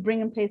government to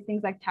bring in place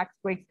things like tax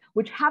breaks,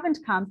 which haven't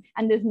come,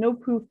 and there's no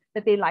proof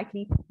that they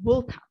likely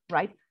will come,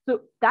 right?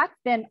 So that's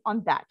then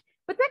on that.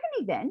 But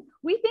secondly, then,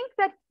 we think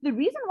that the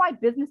reason why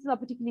businesses are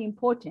particularly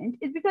important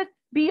is because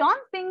beyond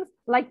things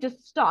like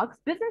just stocks,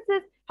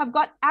 businesses have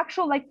got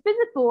actual like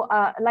physical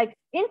like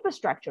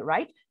infrastructure,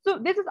 right? So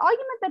there's this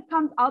argument that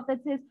comes out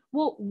that says,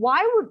 well,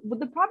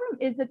 the problem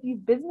is that these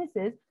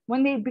businesses,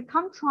 when they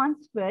become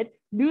transferred,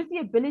 lose the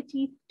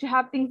ability to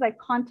have things like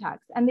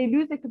contacts and they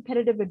lose their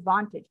competitive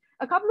advantage.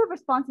 A couple of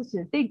responses to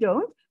this: they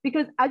don't,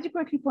 because as you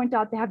correctly point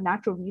out, they have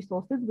natural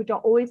resources, which are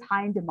always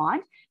high in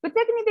demand. But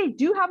secondly, they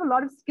do have a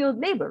lot of skilled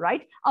labor,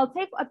 right? I'll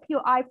take a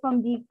POI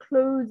from the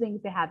closing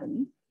if they have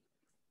any.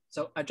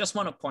 So I just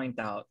want to point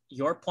out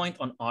your point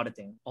on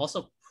auditing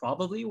also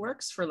probably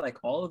works for like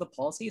all of the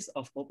policies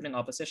of opening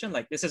opposition.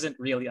 Like this isn't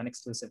really an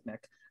exclusive NIC.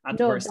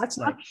 No, that's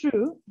not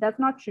true. That's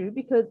not true,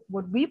 because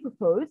what we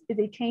propose is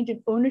a change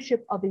in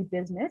ownership of a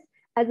business,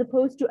 as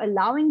opposed to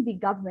allowing the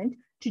government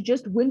to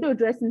just window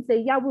dress and say,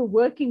 yeah, we're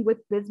working with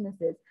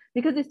businesses,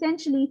 because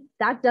essentially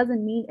that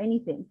doesn't mean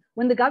anything.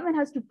 When the government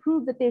has to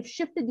prove that they've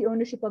shifted the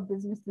ownership of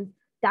businesses,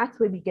 that's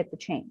where we get the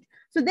change.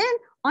 So then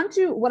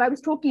onto what I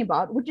was talking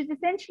about, which is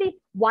essentially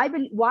why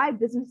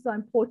businesses are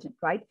important,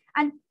 right?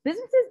 And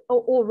businesses,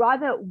 or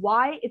rather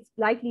why it's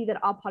likely that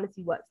our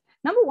policy works.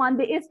 Number one,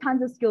 there is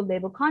tons of skilled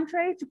labor.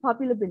 Contrary to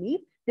popular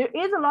belief, there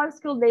is a lot of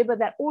skilled labor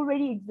that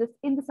already exists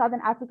in the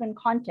Southern African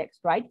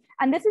context, right?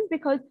 And this is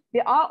because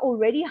there are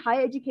already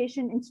higher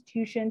education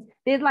institutions.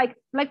 There's like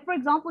for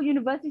example,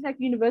 universities like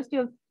University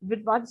of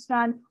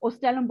Witwatersrand or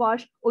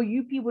Stellenbosch or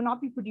UP would not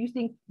be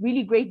producing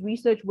really great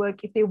research work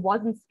if there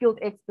wasn't skilled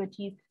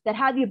expertise that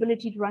had the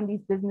ability to run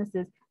these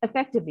businesses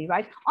effectively,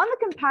 right? On the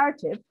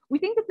comparative, we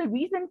think that the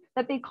reason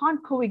that they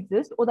can't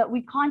coexist or that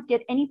we can't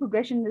get any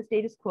progression in the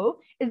status quo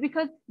is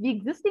because the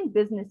existing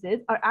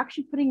businesses are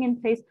actually putting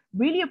in place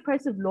really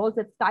oppressive laws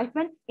that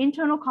stifle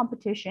internal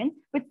competition,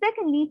 but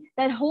secondly,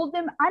 that hold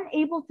them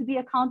unable to be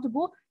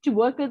accountable to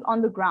workers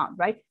on the ground,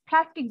 right?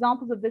 Classic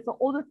examples of this are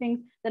all the things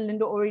that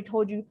Linda already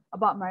told you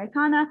about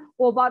Marikana,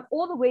 or about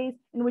all the ways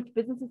in which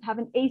businesses have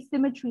an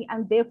asymmetry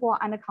and therefore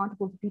are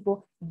unaccountable to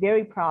people.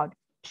 Very proud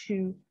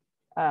to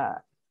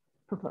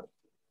propose.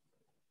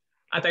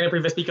 I thank the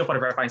previous speaker for the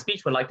verifying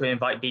speech. Would like to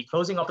invite the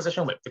closing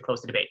opposition whip to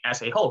close the debate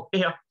as a whole.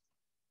 Here.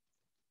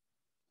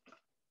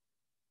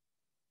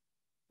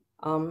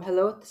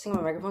 Hello, testing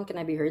my microphone. Can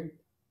I be heard?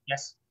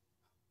 Yes.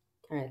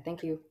 All right,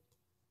 thank you.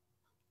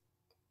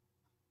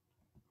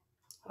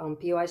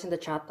 POIs in the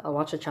chat. I'll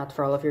watch the chat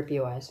for all of your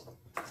POIs.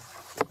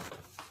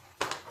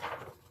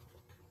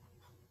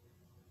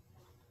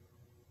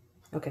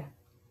 Okay.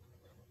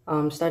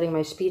 Starting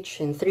my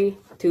speech in 3,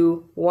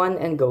 2, 1,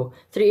 and go.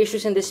 3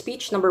 issues in this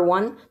speech. Number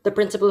 1, the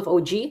principle of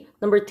OG.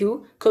 Number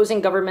 2,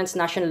 closing government's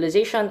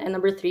nationalization. And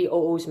number 3,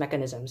 OO's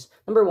mechanisms.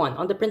 Number 1,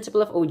 on the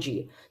principle of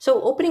OG.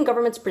 So opening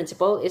government's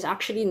principle is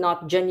actually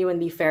not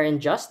genuinely fair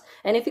and just.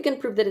 And if we can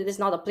prove that it is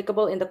not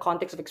applicable in the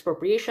context of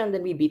expropriation,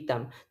 then we beat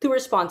them. 2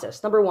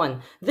 responses. Number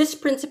 1, this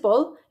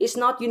principle is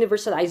not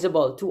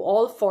universalizable to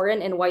all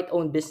foreign and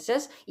white-owned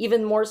businesses,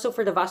 even more so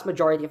for the vast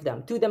majority of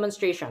them. 2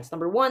 demonstrations.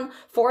 Number 1,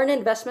 foreign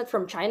investment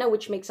from China,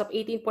 which makes up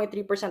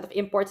 18.3% of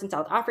imports in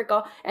South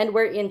Africa, and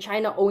wherein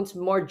China owns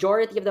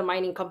majority of the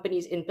mining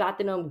companies in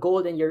platinum,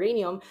 gold, and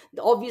uranium.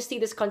 Obviously,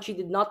 this country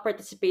did not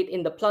participate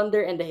in the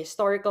plunder and the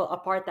historical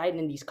apartheid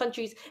in these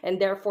countries,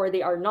 and therefore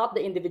they are not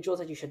the individuals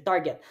that you should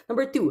target.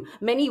 Number 2,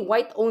 many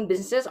white-owned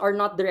businesses are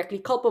not directly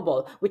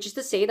culpable, which is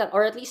to say that,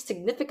 or at least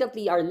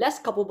significantly are less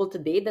culpable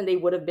today than they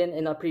would have been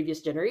in a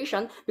previous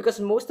generation, because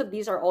most of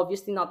these are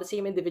obviously not the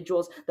same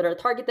individuals that are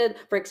targeted.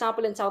 For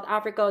example, in South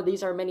Africa,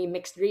 these are many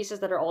mixed races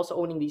that are also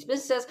owning these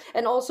businesses,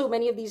 and also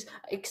many of these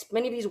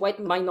white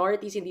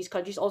minorities in these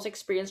countries also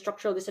experience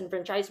structural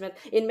disenfranchisement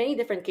in many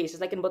different cases,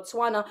 like in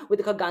Botswana with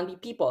the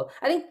Kagandi people.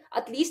 I think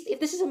at least if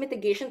this is a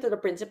mitigation to the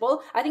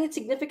principle, I think it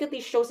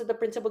significantly shows that the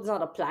principle does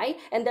not apply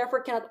and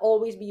therefore cannot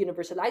always be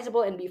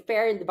universalizable and be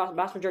fair in the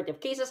vast majority of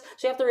cases.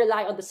 So you have to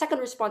rely on the second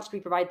response we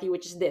provide to you,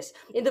 which is this.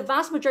 In the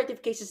vast majority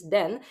of cases,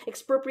 then,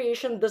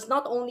 expropriation does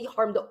not only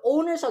harm the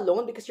owners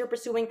alone, because you're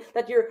presuming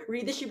that you're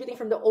redistributing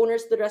from the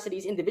owners to the rest of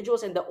these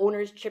individuals and the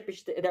ownership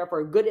is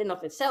therefore good in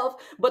of itself,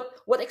 but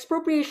what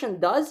expropriation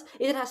does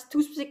is it has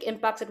 2 specific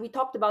impacts that we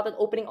talked about that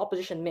opening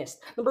opposition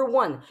missed. Number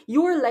 1,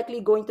 you are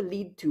likely going to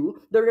lead to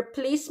the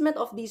replacement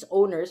of these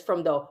owners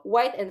from the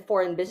white and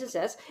foreign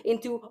businesses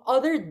into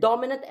other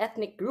dominant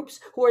ethnic groups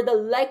who are the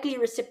likely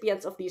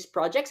recipients of these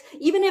projects,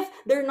 even if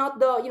they're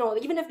not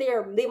even if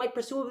they might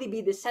presumably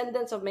be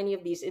descendants of many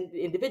of these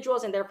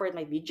individuals, and therefore it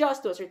might be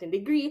just to a certain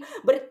degree,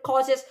 but it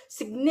causes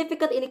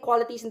significant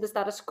inequalities in the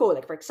status quo.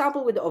 Like, for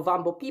example, with the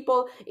Ovambo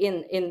people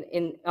in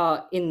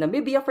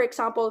Namibia, for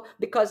example,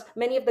 because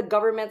many of the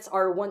governments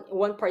are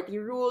one-party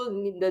rule,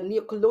 the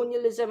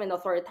neocolonialism and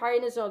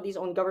authoritarianism of these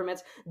own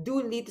governments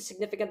do lead to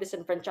significant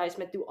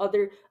disenfranchisement to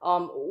other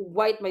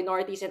white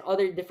minorities and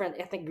other different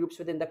ethnic groups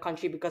within the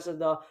country because of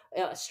the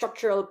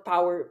structural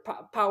power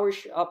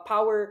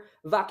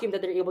vacuum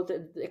that they're able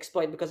to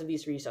exploit because of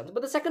these reasons.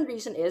 But the second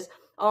reason is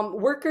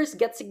workers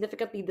get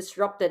significantly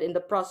disrupted in the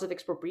process of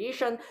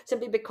expropriation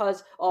simply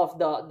because of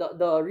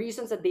the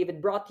reasons that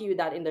David brought to you,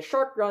 that in the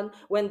short run,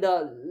 when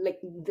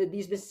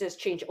these businesses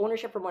change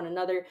ownership from one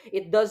another,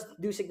 it does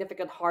do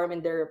significant harm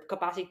in their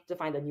capacity to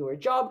find a newer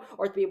job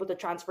or to be able to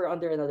transfer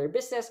under another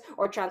business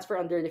or transfer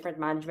under different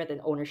management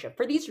and ownership.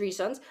 For these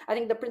reasons, I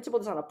think the principle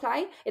does not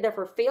apply. It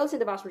therefore fails in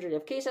the vast majority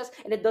of cases,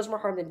 and it does more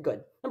harm than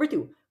good. Number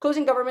 2,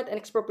 closing government and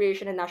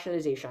expropriation and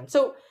nationalization.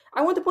 So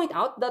I want to point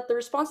out that the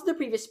response to the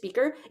previous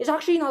speaker is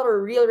actually not a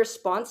real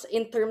response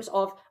in terms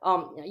of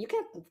you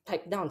can't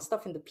type down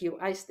stuff in the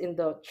POIs in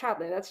the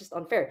chat, and that's just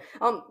unfair.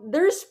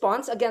 The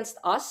response against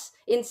us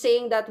in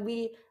saying that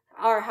we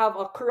have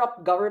a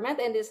corrupt government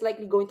and is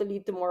likely going to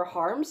lead to more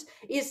harms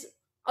is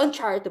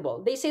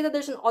uncharitable. They say that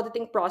there's an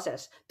auditing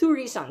process. 2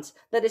 reasons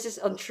that this is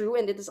untrue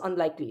and it is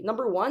unlikely.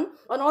 Number 1,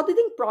 an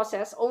auditing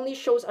process only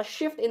shows a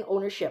shift in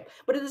ownership,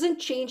 but it doesn't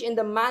change in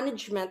the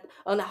management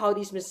on how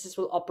these businesses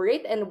will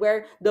operate and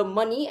where the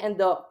money and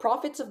the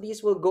profits of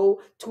these will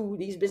go to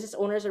these business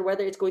owners, or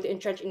whether it's going to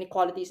entrench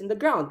inequalities in the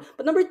ground.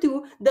 But number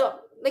 2,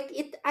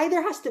 it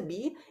either has to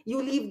be you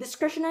leave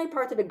discretionary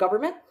power to the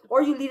government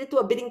or you lead it to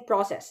a bidding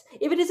process.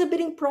 If it is a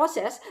bidding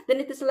process, then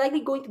it is likely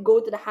going to go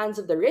to the hands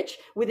of the rich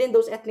within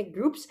those ethnic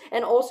groups,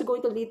 and also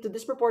going to lead to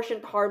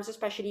disproportionate harms,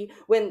 especially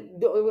when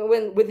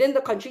within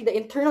the country the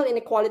internal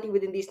inequality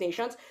within these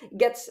nations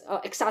gets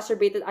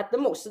exacerbated at the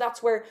most. So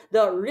that's where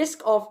the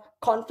risk of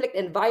conflict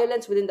and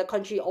violence within the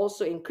country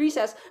also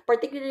increases,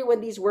 particularly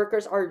when these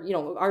workers are,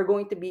 are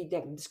going to be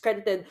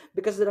discredited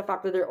because of the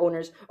fact that their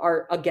owners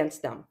are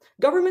against them.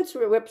 Government's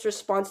whip's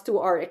response to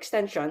our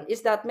extension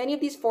is that many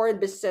of these foreign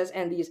businesses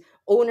and these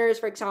owners,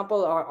 for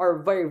example,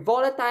 are very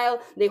volatile.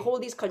 They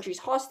hold these countries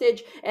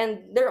hostage, and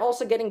they're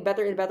also getting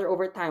better and better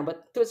over time.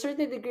 But to a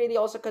certain degree, they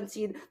also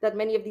concede that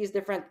many of these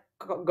different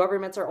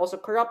governments are also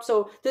corrupt.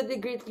 So to the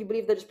degree that you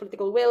believe there's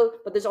political will,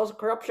 but there's also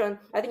corruption,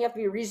 I think you have to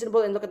be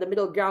reasonable and look at the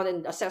middle ground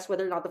and assess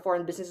whether or not the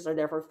foreign businesses are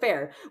therefore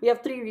fair. We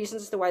have 3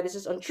 reasons as to why this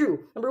is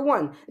untrue. Number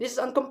 1, this is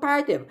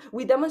uncomparative.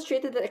 We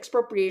demonstrated that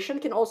expropriation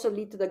can also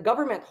lead to the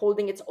government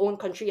holding its own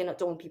country and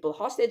its own people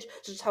hostage,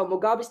 such as how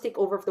Mugabe's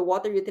takeover of the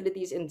water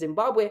utilities in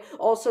Zimbabwe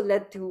also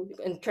led to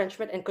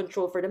entrenchment and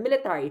control for the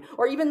military.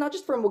 Or even not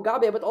just for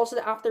Mugabe, but also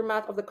the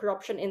aftermath of the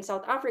corruption in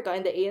South Africa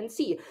and the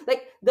ANC.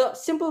 Like, the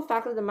simple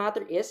fact of the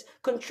matter is,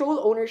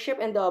 control ownership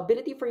and the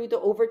ability for you to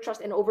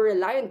overtrust and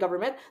over-rely on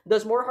government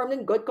does more harm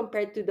than good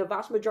compared to the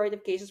vast majority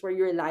of cases where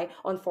you rely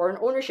on foreign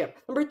ownership.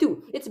 Number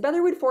 2, it's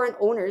better with foreign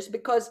owners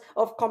because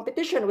of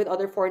competition with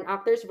other foreign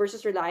actors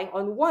versus relying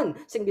on one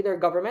singular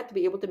government to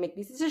be able to make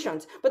these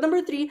decisions. But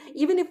number 3,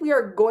 even if we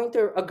are going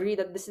to agree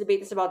that this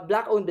debate is about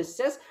black-owned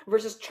businesses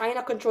versus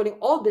China controlling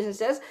all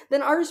businesses,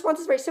 then our response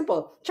is very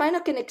simple.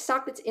 China can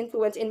exact its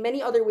influence in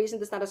many other ways in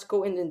the status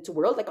quo in the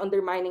world, like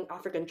undermining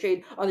African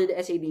trade under the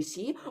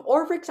SADC,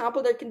 or for example,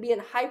 there can be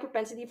a high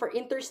propensity for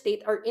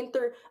interstate or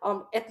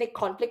ethnic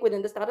conflict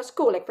within the status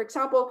quo, like for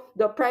example,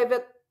 the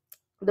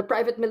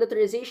private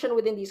militarization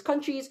within these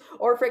countries,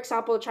 or for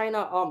example,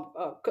 China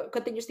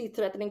continuously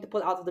threatening to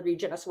pull out of the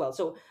region as well.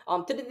 So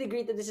to the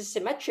degree that this is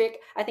symmetric,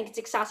 I think it's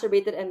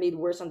exacerbated and made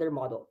worse on their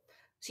model.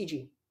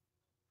 CG.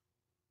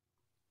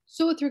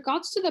 So with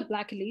regards to the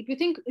black elite, we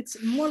think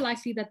it's more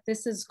likely that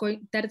it's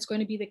going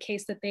to be the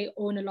case that they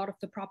own a lot of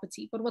the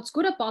property. But what's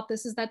good about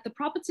this is that the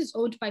property is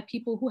owned by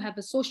people who have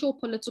a social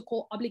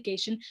political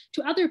obligation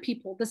to other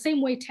people, the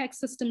same way tax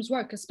systems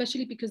work,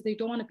 especially because they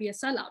don't want to be a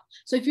sellout.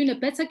 So if you're in a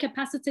better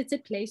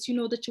capacitated place, you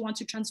know that you want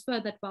to transfer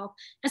that wealth,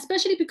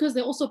 especially because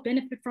they also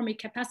benefit from a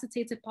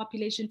capacitated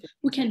population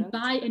who can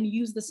buy and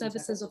use the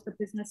services of the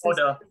businesses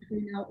that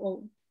we now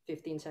own.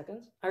 15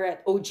 seconds. All right,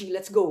 OG,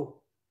 let's go.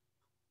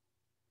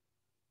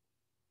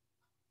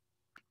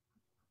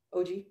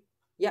 OG?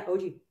 Yeah,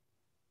 OG.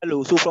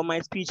 Hello. So from my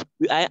speech,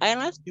 I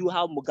asked you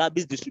how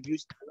Mugabe's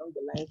distribution along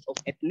the lines of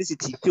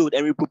ethnicity failed,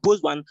 and we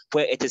proposed one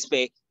where it is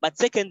fair. But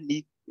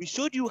secondly, we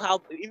showed you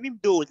how, even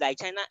though like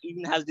China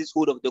even has this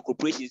hold of the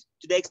corporations,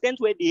 to the extent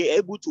where they are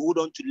able to hold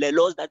on to the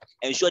laws that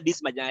ensure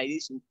this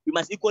marginalization, we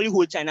must equally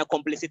hold China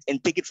complicit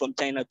and take it from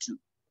China too.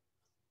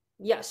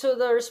 Yeah, so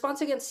the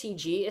response against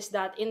CG is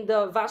that in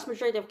the vast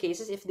majority of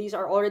cases, if these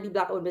are already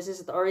black-owned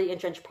businesses that already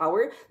entrenched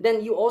power,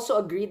 then you also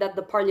agree that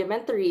the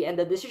parliamentary and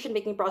the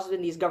decision-making process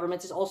in these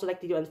governments is also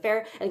likely to be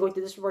unfair and going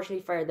to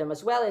disproportionately fire them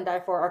as well, and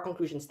therefore our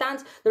conclusion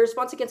stands. The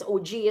response against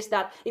OG is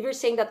that if you're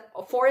saying that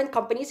foreign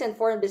companies and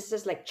foreign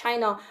businesses like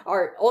China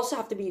are also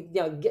have to be,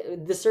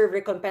 deserve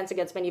recompense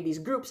against many of these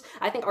groups,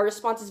 I think our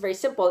response is very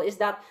simple, is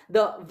that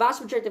the vast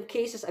majority of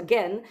cases,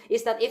 again,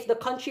 is that if the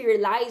country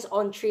relies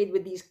on trade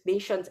with these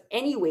nations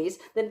anyways,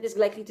 then it is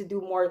likely to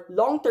do more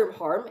long-term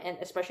harm, and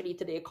especially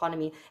to the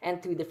economy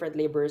and to different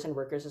laborers and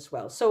workers as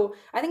well. So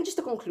I think just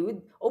to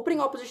conclude, opening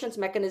opposition's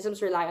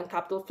mechanisms rely on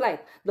capital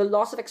flight, the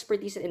loss of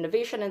expertise and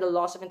innovation, and the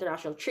loss of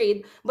international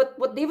trade. But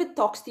what David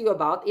talks to you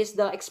about is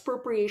the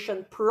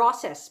expropriation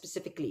process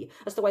specifically,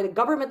 as to why the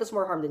government does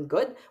more harm than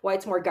good, why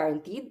it's more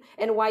guaranteed,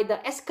 and why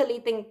the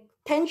escalating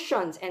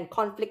tensions and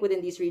conflict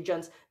within these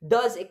regions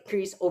does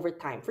increase over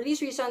time. For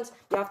these reasons,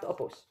 you have to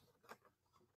oppose.